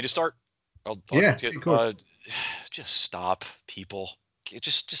want me to start? I'll Yeah, get, of course. just stop, people.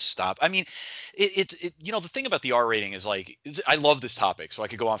 Just stop. I mean, you know, the thing about the R rating is like, I love this topic, so I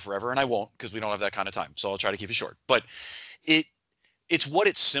could go on forever, and I won't because we don't have that kind of time. So I'll try to keep it short. But it it's what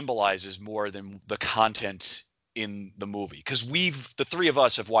it symbolizes more than the content in the movie. Because the three of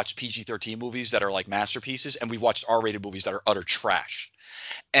us have watched PG-13 movies that are like masterpieces, and we've watched R-rated movies that are utter trash.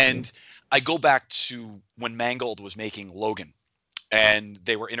 Yeah. And I go back to when Mangold was making Logan, and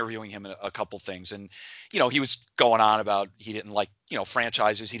they were interviewing him in a couple things, and you know, he was going on about he didn't like, you know,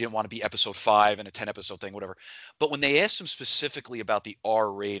 franchises, he didn't want to be episode 5 and a 10 episode thing, whatever. But when they asked him specifically about the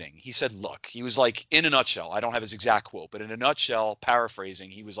R rating, he said, look, he was like, in a nutshell, I don't have his exact quote, but in a nutshell, paraphrasing,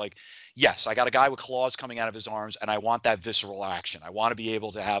 he was like, yes, I got a guy with claws coming out of his arms, and I want that visceral action. I want to be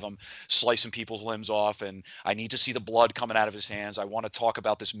able to have him slicing people's limbs off, and I need to see the blood coming out of his hands. I want to talk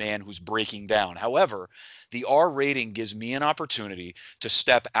about this man who's breaking down. However, the R rating gives me an opportunity to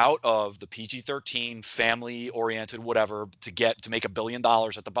step out of the PG-13 family oriented whatever to make $1 billion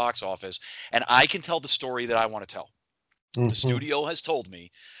at the box office, and I can tell the story that I want to tell. The Mhm. studio has told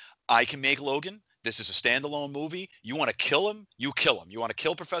me I can make Logan. This is a standalone movie. You want to kill him, you kill him. You want to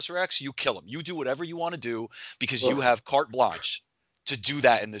kill Professor X, you kill him. You do whatever you want to do because you Ugh. have carte blanche to do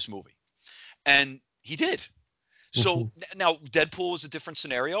that in this movie. And he did. So Mhm. now Deadpool was a different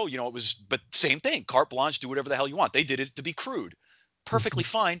scenario, you know, it was, but same thing, carte blanche, do whatever the hell you want. They did it to be crude. Perfectly Mhm.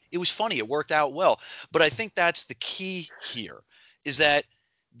 fine. It was funny. It worked out well. But I think that's the key here is that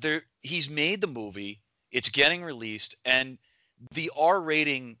he's made the movie, it's getting released, and the R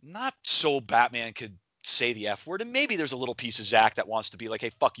rating, not so Batman could say the F word. And maybe there's a little piece of Zach that wants to be like,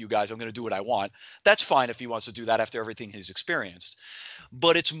 hey, fuck you guys, I'm going to do what I want. That's fine if he wants to do that after everything he's experienced.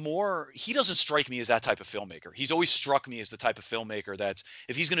 But it's more, he doesn't strike me as that type of filmmaker. He's always struck me as the type of filmmaker that's,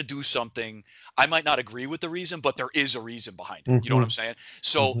 if he's going to do something, I might not agree with the reason, but there is a reason behind it. You know what I'm Mhm. saying?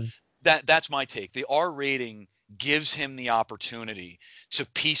 So Mhm. that's my take. The R rating gives him the opportunity to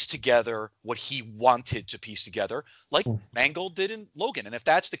piece together what he wanted to piece together, like Mhm. Mangold did in Logan. And if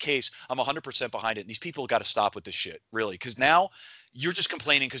that's the case, I'm 100% behind it. And these people got to stop with this shit, really, because now you're just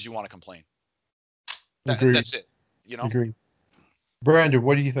complaining because you want to complain. Agreed. That's it. You know? Agreed. Brandon,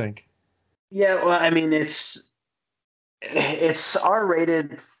 what do you think? Yeah, well, I mean, it's R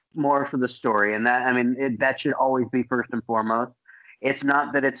rated more for the story, and that, I mean, that should always be first and foremost. It's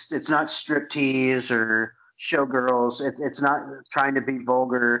not that it's not striptease or showgirls. It's not trying to be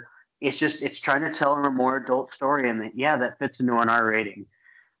vulgar. It's just it's trying to tell a more adult story, and yeah, that fits into an R rating.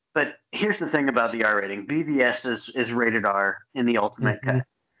 But here's the thing about the R rating: BVS is rated R in the Ultimate Mhm. Cut.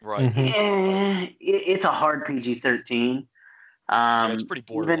 Right. Mhm. It's a hard PG-13. Yeah, it's pretty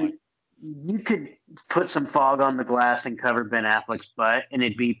borderline. Even you could put some fog on the glass and cover Ben Affleck's butt, and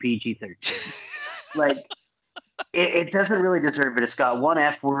it'd be PG-13. Like it doesn't really deserve it. It's got one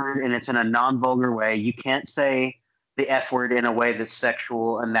F word, and it's in a non-vulgar way. You can't say the F word in a way that's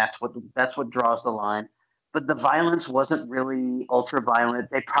sexual, and that's what draws the line. But the violence wasn't really ultra violent.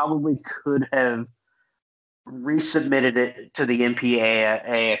 They probably could have resubmitted it to the MPA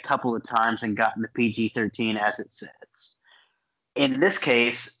a couple of times and gotten the PG-13 as it says. In this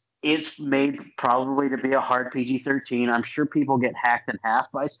case, it's made probably to be a hard PG-13. I'm sure people get hacked in half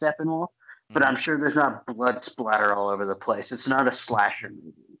by Steppenwolf, but Hmm. I'm sure there's not blood splatter all over the place. It's not a slasher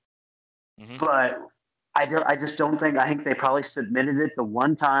movie. Hmm. But I just don't think. I think they probably submitted it the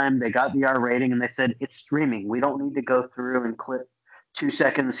one time they got the R rating, and they said it's streaming. We don't need to go through and clip 2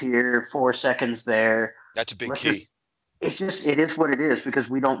 seconds here, 4 seconds there. That's a big Let's just. key. It's just it is what it is because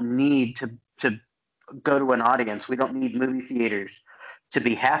we don't need to go to an audience. We don't need movie theaters to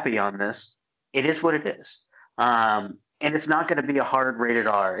be happy on this. It is what it is. And it's not going to be a hard rated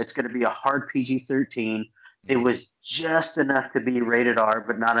R. It's going to be a hard PG-13. It Hmm. was just enough to be rated R,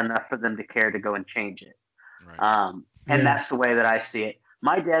 but not enough for them to care to go and change it. Right. And Yeah. that's the way that I see it.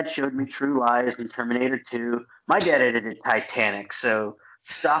 My dad showed me True Lies and Terminator 2. My dad edited Titanic, so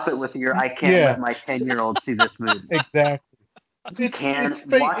stop it with your I can't let Yeah, my 10-year-old see this movie. exactly. You It's can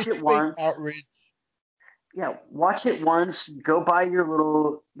fake. watch It's it fake once. outrage. Yeah, watch it once. Go buy your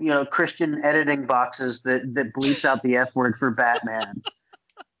little, Christian editing boxes that bleeps out the F word for Batman,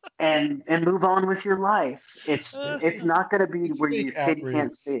 and move on with your life. It's not going to be It's where fake your kid outrage.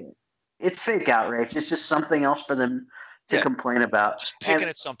 can't see it. It's fake outrage. It's just something else for them to Yeah. complain about. Just picking And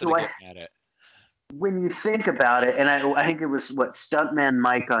at something do to I, get mad at. when you think about it, and I think it was what Stuntman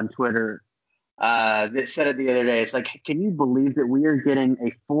Mike on Twitter that said it the other day. It's like, can you believe that we are getting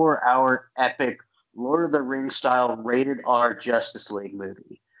a 4-hour epic Lord of the Rings style rated R Justice League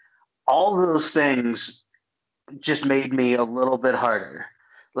movie? All those things just made me a little bit harder.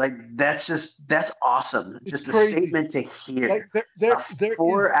 Like that's awesome. It's Just a crazy. statement to hear. Like A there is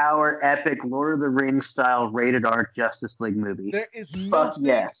 4-hour epic Lord of the Rings style rated R Justice League movie. there is Fuck nothing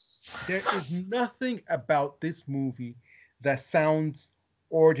yes. there is nothing about this movie that sounds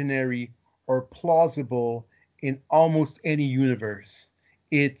ordinary or plausible in almost any universe.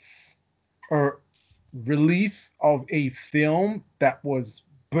 It's a release of a film that was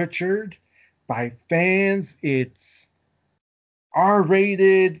butchered by fans. It's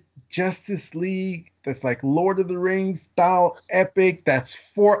R-rated Justice League that's like Lord of the Rings style epic that's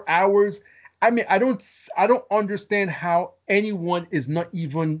 4 hours. I mean, I don't understand how anyone is not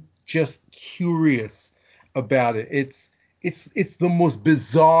even just curious about it. It's the most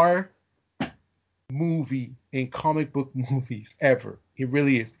bizarre movie in comic book movies ever. It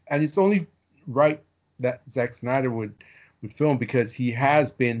really is. And it's only right that Zack Snyder would film because he has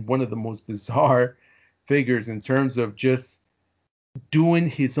been one of the most bizarre figures in terms of just doing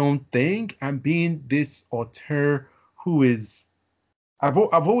his own thing and being this auteur who is I've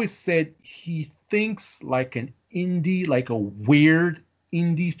always said he thinks like an indie, like a weird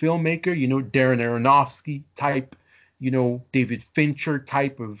indie filmmaker, Darren Aronofsky type, David Fincher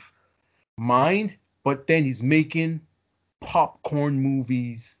type of mind, but then he's making popcorn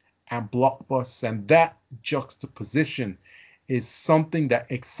movies and blockbusters, and that juxtaposition is something that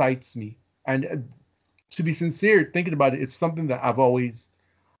excites me. And to be sincere, thinking about it, it's something that I've always,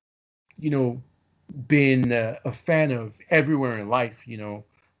 been a fan of everywhere in life.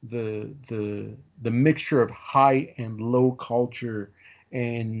 The mixture of high and low culture,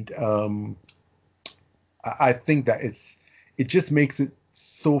 and I think that it just makes it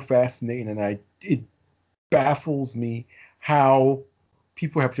so fascinating, and it baffles me how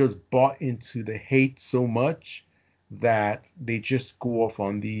people have just bought into the hate so much that they just go off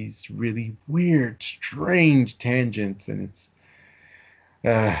on these really weird, strange tangents, and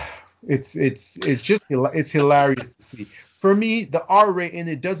uh, it's hilarious to see. For me, the R rating,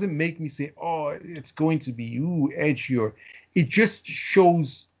 it doesn't make me say, "Oh, it's going to be edgy," or it just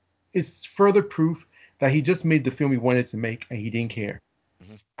shows it's further proof that he just made the film he wanted to make and he didn't care.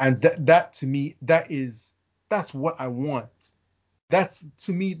 Mhm. And that to me, that's what I want. That's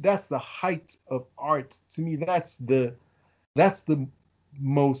to me, that's the height of art. To me, that's the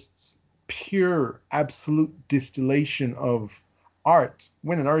most pure, absolute distillation of art.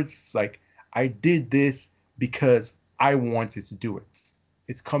 When an artist is like, I did this because I wanted to do it.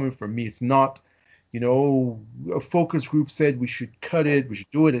 It's coming from me. It's not, a focus group said we should cut it, we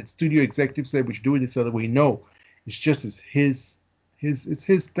should do it. A studio executive said we should do it this other way. No, it's just it's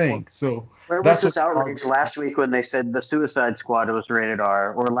his thing. So Where was that's this what outrage last week when they said the Suicide Squad was rated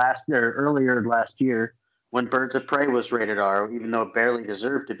R, or earlier last year when Birds of Prey was rated R, even though it barely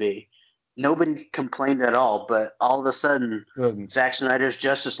deserved to be? Nobody complained at all, but all of a sudden, Zack Snyder's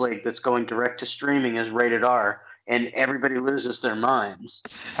Justice League that's going direct to streaming is rated R, and everybody loses their minds.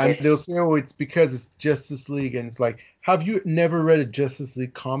 And they'll say, "Oh, it's because it's Justice League," and it's like, have you never read a Justice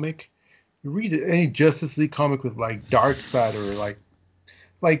League comic? You read any Justice League comic with like Darkseid or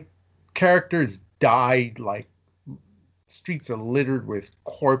like characters died, like streets are littered with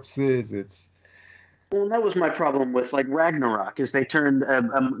corpses. Well, that was my problem with like Ragnarok, is they turned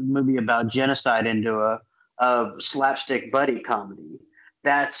a movie about genocide into a slapstick buddy comedy.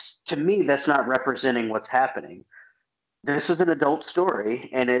 That's, to me, that's not representing what's happening. This is an adult story,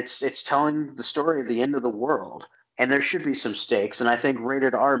 and it's telling the story of the end of the world, and there should be some stakes. And I think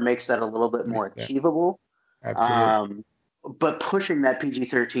rated R makes that a little bit more achievable. Absolutely. But pushing that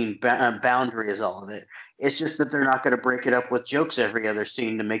PG-13 boundary is all of it. It's just that they're not going to break it up with jokes every other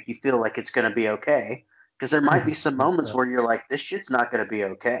scene to make you feel like it's going to be okay. Because there might be some moments where you're like, this shit's not going to be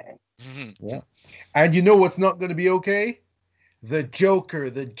okay. Yeah. And you know what's not going to be okay? The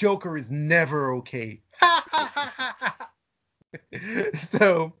Joker. The Joker is never okay.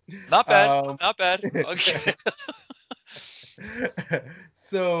 So not bad. Not bad. Okay.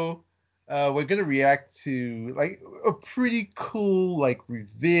 So we're gonna react to like a pretty cool like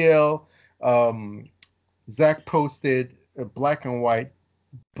reveal. Zach posted a black and white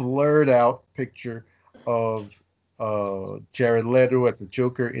blurred out picture of Jared Leto as a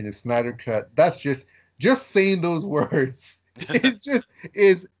Joker in a Snyder cut. That's just saying those words It's just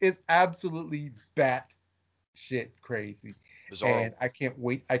is absolutely bat shit crazy. Bizarro. And I can't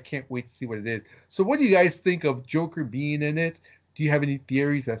wait to see what it is. So what do you guys think of Joker being in it? Do you have any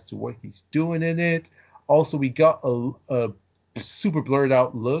theories as to what he's doing in it? Also, we got a super blurred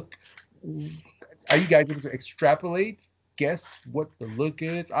out look. Are you guys able to extrapolate, guess what the look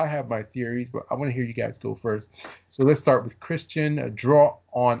is? I have my theories, but I want to hear you guys go first. So let's start with Christian. Draw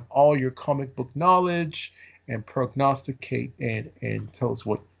on all your comic book knowledge and prognosticate and tell us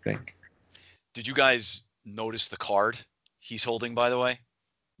what you think. Did you guys notice the card he's holding, by the way?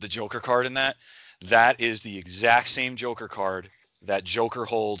 The Joker card in that? That is the exact same Joker card that Joker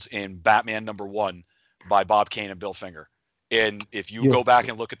holds in Batman #1 by Bob Kane and Bill Finger. And if you go back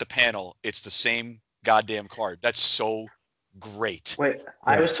and look at the panel, it's the same goddamn card. That's so great. Wait,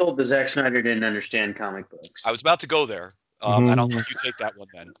 I was told that Zack Snyder didn't understand comic books. I was about to go there. And I'll let you take that one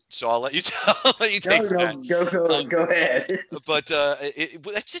then. So I'll let you take that. Go ahead. But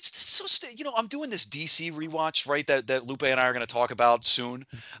it's so I'm doing this DC rewatch, right? That Lupe and I are going to talk about soon.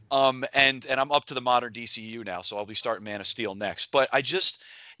 And I'm up to the modern DCU now, so I'll be starting Man of Steel next. But I just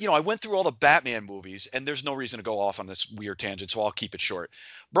I went through all the Batman movies, and there's no reason to go off on this weird tangent, so I'll keep it short.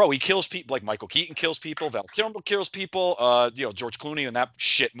 Bro, he kills people, like Michael Keaton kills people, Val Kilmer kills people, George Clooney in that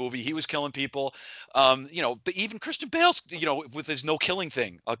shit movie, he was killing people. But even Christian Bale's, with his no killing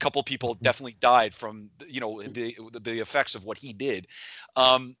thing, a couple people definitely died from, the effects of what he did.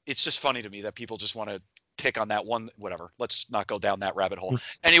 It's just funny to me that people just want to pick on that one, whatever. Let's not go down that rabbit hole.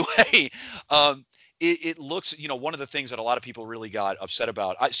 Anyway, it looks, one of the things that a lot of people really got upset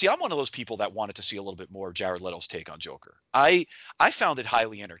about. I'm one of those people that wanted to see a little bit more of Jared Leto's take on Joker. I found it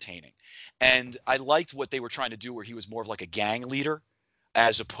highly entertaining, and I liked what they were trying to do, where he was more of like a gang leader,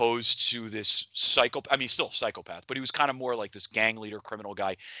 as opposed to this psychopath. I mean, still psychopath, but he was kind of more like this gang leader, criminal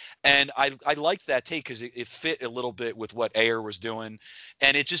guy. And I liked that take because it fit a little bit with what Ayer was doing,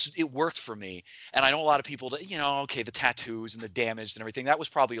 and it worked for me. And I know a lot of people that, okay, the tattoos and the damage and everything, that was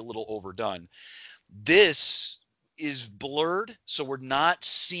probably a little overdone. This is blurred, so we're not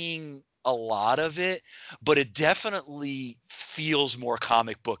seeing a lot of it, but it definitely feels more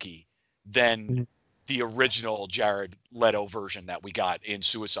comic booky than the original Jared Leto version that we got in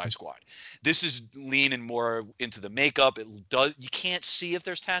Suicide Squad. This is leaning more into the makeup. You can't see if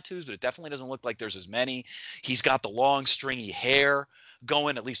there's tattoos, but it definitely doesn't look like there's as many. He's got the long stringy hair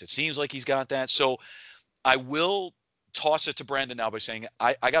going, at least it seems like he's got that. So I will toss it to Brandon now by saying,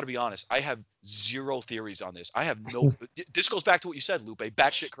 I got to be honest, I have zero theories on this. I have no. This goes back to what you said, Lupe.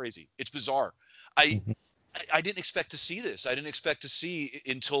 Batshit crazy. It's bizarre. I didn't expect to see this. I didn't expect to see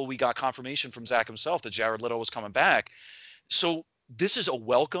until we got confirmation from Zach himself that Jared Leto was coming back. So this is a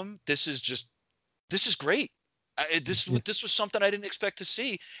welcome. This is great. This was something I didn't expect to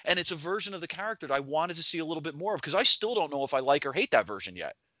see, and it's a version of the character that I wanted to see a little bit more of, because I still don't know if I like or hate that version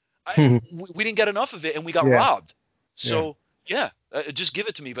yet. We didn't get enough of it, and we got robbed. So, just give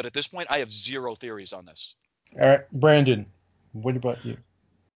it to me. But at this point, I have zero theories on this. All right, Brandon, what about you?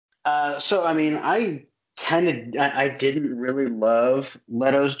 I didn't really love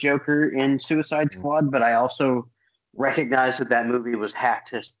Leto's Joker in Suicide Squad, but I also recognized that movie was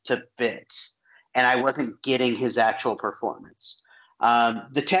hacked to bits, and I wasn't getting his actual performance.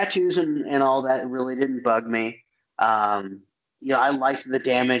 The tattoos and all that really didn't bug me. I liked the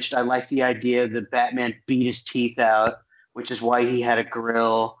damaged. I liked the idea that Batman beat his teeth out, which is why he had a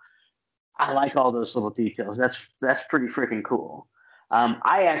grill. I like all those little details. That's pretty freaking cool.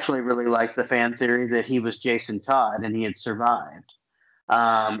 I actually really like the fan theory that he was Jason Todd and he had survived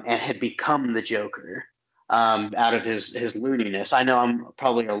and had become the Joker out of his looniness. I know I'm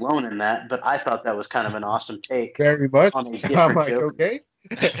probably alone in that, but I thought that was kind of an awesome take. Very much. On a different Joker. Okay.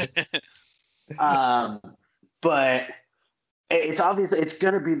 But it's obviously it's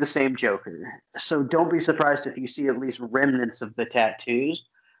going to be the same Joker. So don't be surprised if you see at least remnants of the tattoos.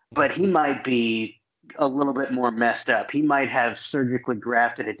 But he might be a little bit more messed up. He might have surgically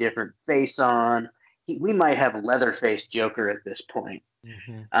grafted a different face on. We might have Leatherface Joker at this point.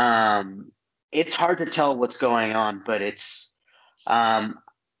 It's hard to tell what's going on, but it's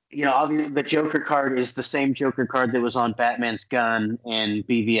obviously the Joker card is the same Joker card that was on Batman's gun and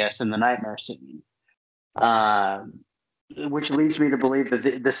BVS in the Nightmare scene. Which leads me to believe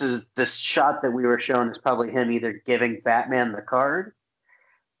that this shot that we were shown is probably him either giving Batman the card,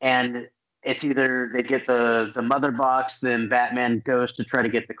 and it's either they get the mother box, then Batman goes to try to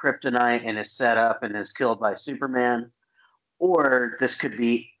get the kryptonite and is set up and is killed by Superman, or this could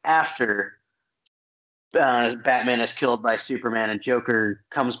be after Batman is killed by Superman and Joker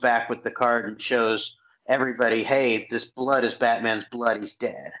comes back with the card and shows everybody, hey, this blood is Batman's blood, he's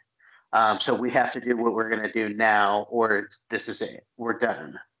dead. So we have to do what we're going to do now, or this is it. We're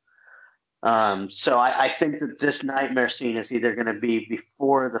done. So I think that this nightmare scene is either going to be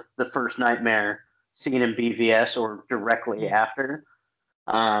before the first nightmare scene in BVS or directly after,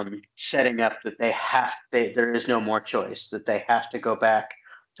 setting up that there is no more choice, that they have to go back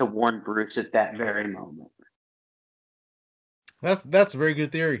to warn Bruce at that very moment. That's a very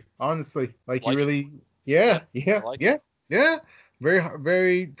good theory, honestly. Like you Like it. really, I yeah, like yeah, it. yeah.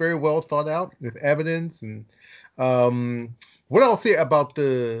 Very well thought out with evidence and um. What I'll say about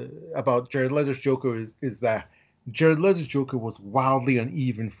Jared Leto's Joker is that Jared Leto's Joker was wildly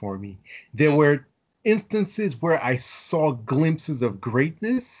uneven for me. There Hmm. were instances where I saw glimpses of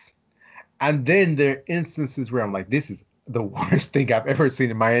greatness, and then there are instances where I'm like, this is the worst thing I've ever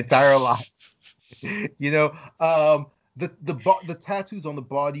seen in my entire life. You know, the tattoos on the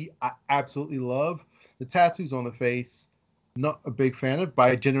body I absolutely love. The tattoos on the face, not a big fan of, but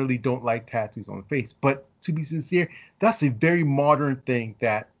I generally don't like tattoos on the face. But to be sincere, that's a very modern thing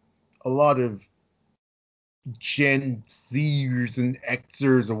that a lot of Gen Zers and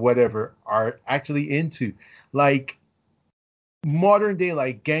Xers or whatever are actually into. Like modern day,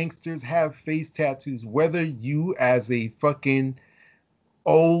 like gangsters have face tattoos, whether you as a fucking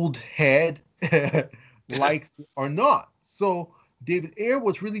old head likes it or not. So David Ayer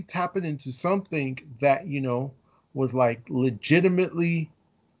was really tapping into something that, was like legitimately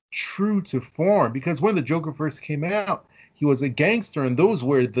true to form. Because when the Joker first came out, he was a gangster, and those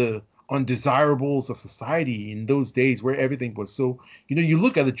were the undesirables of society in those days where everything was so, you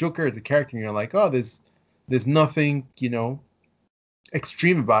look at the Joker as a character and you're like, oh, there's nothing,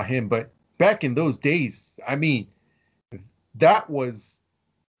 extreme about him. But back in those days, I mean, that was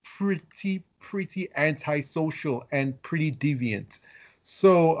pretty antisocial and pretty deviant.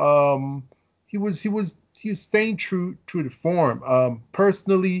 So he was staying true to form.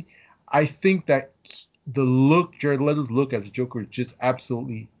 Personally, I think that the look, Jared Leto's look as Joker, is just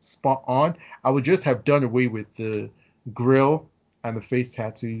absolutely spot on. I would just have done away with the grill and the face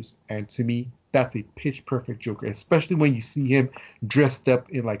tattoos, and to me, that's a pitch perfect Joker, especially when you see him dressed up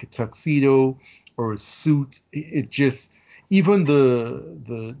in like a tuxedo or a suit. It just even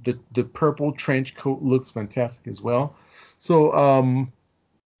the purple trench coat looks fantastic as well. So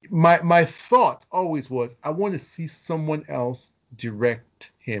my thought always was I want to see someone else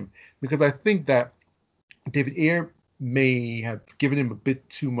direct him because I think that David Ayer may have given him a bit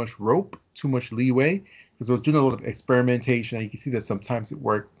too much rope, too much leeway, because I was doing a lot of experimentation. And you can see that sometimes it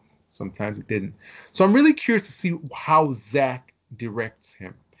worked, sometimes it didn't. So I'm really curious to see how Zach directs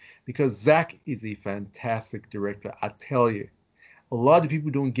him, because Zach is a fantastic director. I tell you, a lot of people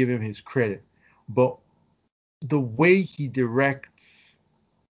don't give him his credit, but the way he directs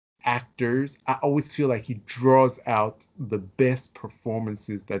actors, I always feel like he draws out the best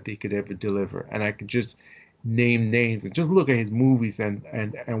performances that they could ever deliver. And I could just name names and just look at his movies and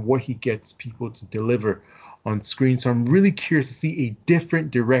what he gets people to deliver on screen. So I'm really curious to see a different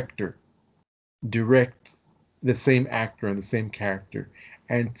director direct the same actor and the same character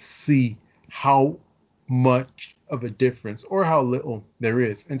and see how much of a difference or how little there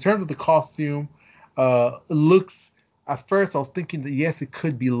is. In terms of the costume, it looks at first I was thinking that yes, it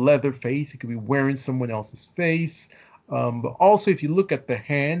could be Leatherface, it could be wearing someone else's face. But also if you look at the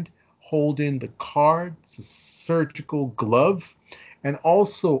hand holding the card, it's a surgical glove. And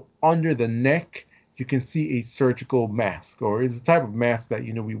also under the neck, you can see a surgical mask, or is a type of mask that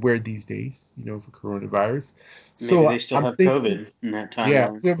we wear these days, for coronavirus. Maybe So they still I'm have thinking, COVID in that yeah,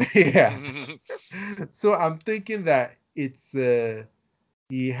 timeline. yeah. So I'm thinking that it's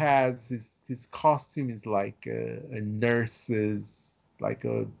he has his costume is like a nurse's, like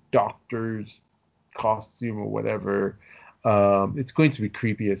a doctor's costume or whatever. It's going to be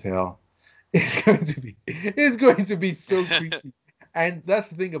creepy as hell. It's going to be so creepy. And that's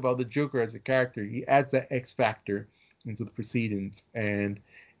the thing about the Joker as a character. He adds that X factor into the proceedings, and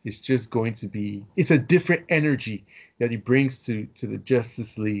it's a different energy that he brings to the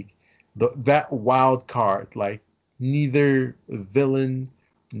Justice League. That wild card, like neither a villain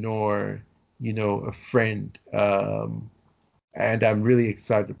nor a friend. And I'm really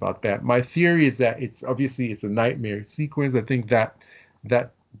excited about that. My theory is that it's a nightmare sequence. I think that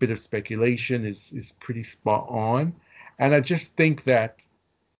bit of speculation is pretty spot on, and I just think that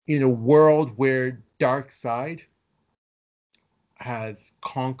in a world where Darkseid has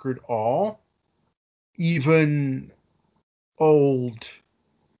conquered all, even old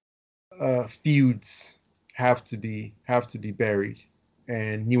feuds have to be buried,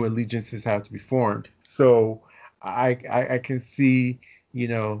 and new allegiances have to be formed. So I can see,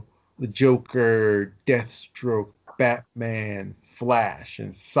 the Joker, Deathstroke, Batman, Flash,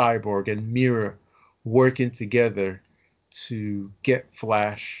 and Cyborg and Mira working together to get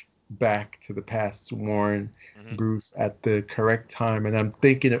Flash back to the past to warn Hmm. Bruce at the correct time. And I'm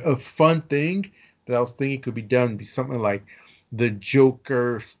thinking a fun thing that I was thinking could be done would be something like the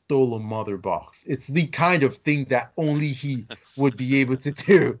Joker stole a mother box. It's the kind of thing that only he would be able to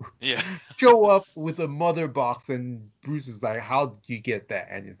do. Yeah. Show up with a mother box, and Bruce is like, "How did you get that?"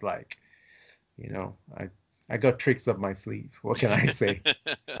 And it's like, you know, I got tricks up my sleeve. What can I say?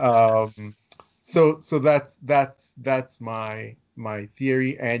 Um, so that's my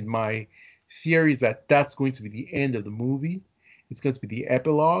theory, and my theory is that that's going to be the end of the movie. It's going to be the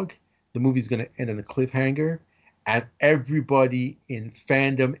epilogue. The movie's going to end on a cliffhanger, and everybody in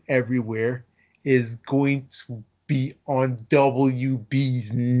fandom everywhere is going to be on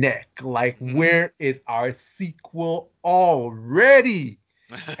WB's neck. Like, where is our sequel already?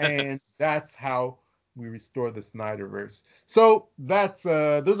 And that's how we restore the Snyderverse. So that's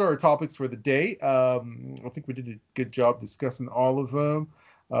those are our topics for the day. I think we did a good job discussing all of them.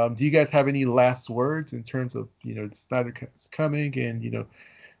 Do you guys have any last words in terms of the Snyder Cut's coming and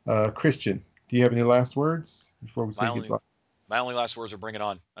Christian? Do you have any last words before we my say only goodbye? my only last words are bring it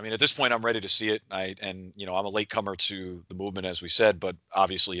on. I mean, at this point, I'm ready to see it. I'm a latecomer to the movement, as we said, but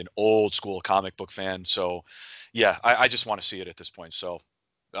obviously an old school comic book fan. So, yeah, I just want to see it at this point. So,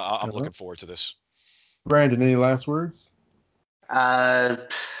 I'm Uh-huh. looking forward to this. Brandon, any last words? Uh,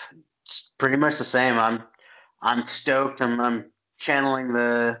 it's pretty much the same. I'm stoked. I'm channeling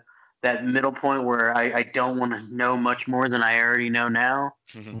that middle point where I don't want to know much more than I already know now.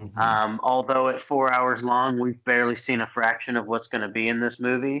 Mm-hmm. Although at 4 hours long, we've barely seen a fraction of what's going to be in this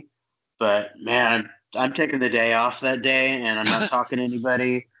movie. But man, I'm taking the day off that day, and I'm not talking to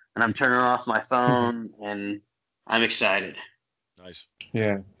anybody, and I'm turning off my phone, and I'm excited. Nice.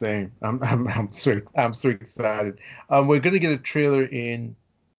 Yeah, same. I'm so excited. We're gonna get a trailer in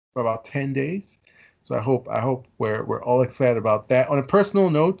about 10 days. So I hope we're all excited about that. On a personal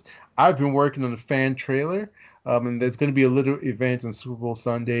note, I've been working on a fan trailer. And there's going to be a little event on Super Bowl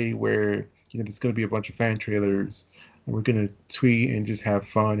Sunday where there's going to be a bunch of fan trailers, and we're going to tweet and just have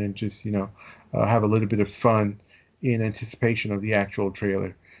fun and just have a little bit of fun in anticipation of the actual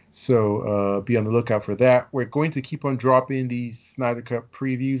trailer. So be on the lookout for that. We're going to keep on dropping these Snyder Cut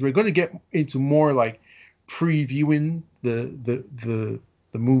previews. We're going to get into more like previewing the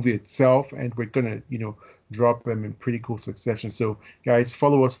movie itself, and we're gonna drop them in pretty cool succession. So guys,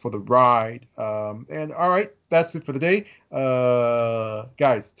 follow us for the ride. And all right, that's it for the day.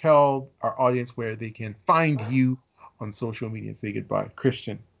 Guys, tell our audience where they can find you on social media and say goodbye.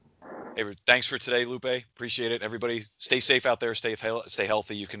 Christian. Hey, thanks for today, Lupe. Appreciate it. Everybody, stay safe out there. Stay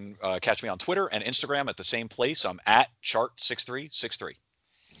healthy. You can catch me on Twitter and Instagram at the same place. I'm at chart6363.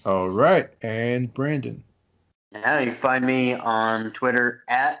 All right, and Brandon. Now you find me on Twitter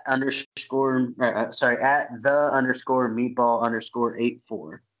at underscore sorry at the underscore meatball underscore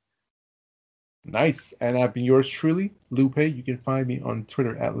 84. Nice. And I've been yours truly, Lupe. You can find me on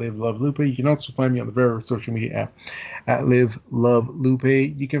Twitter at Live Love Lupe. You can also find me on the various social media app at Live Love Lupe.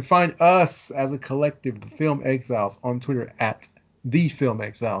 You can find us as a collective, the Film Exiles, on Twitter at The Film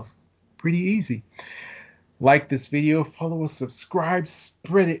Exiles. Pretty easy. Like this video, follow us, subscribe,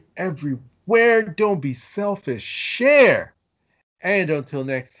 spread it everywhere. Don't be selfish. Share. And until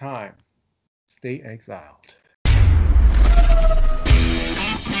next time, stay exiled.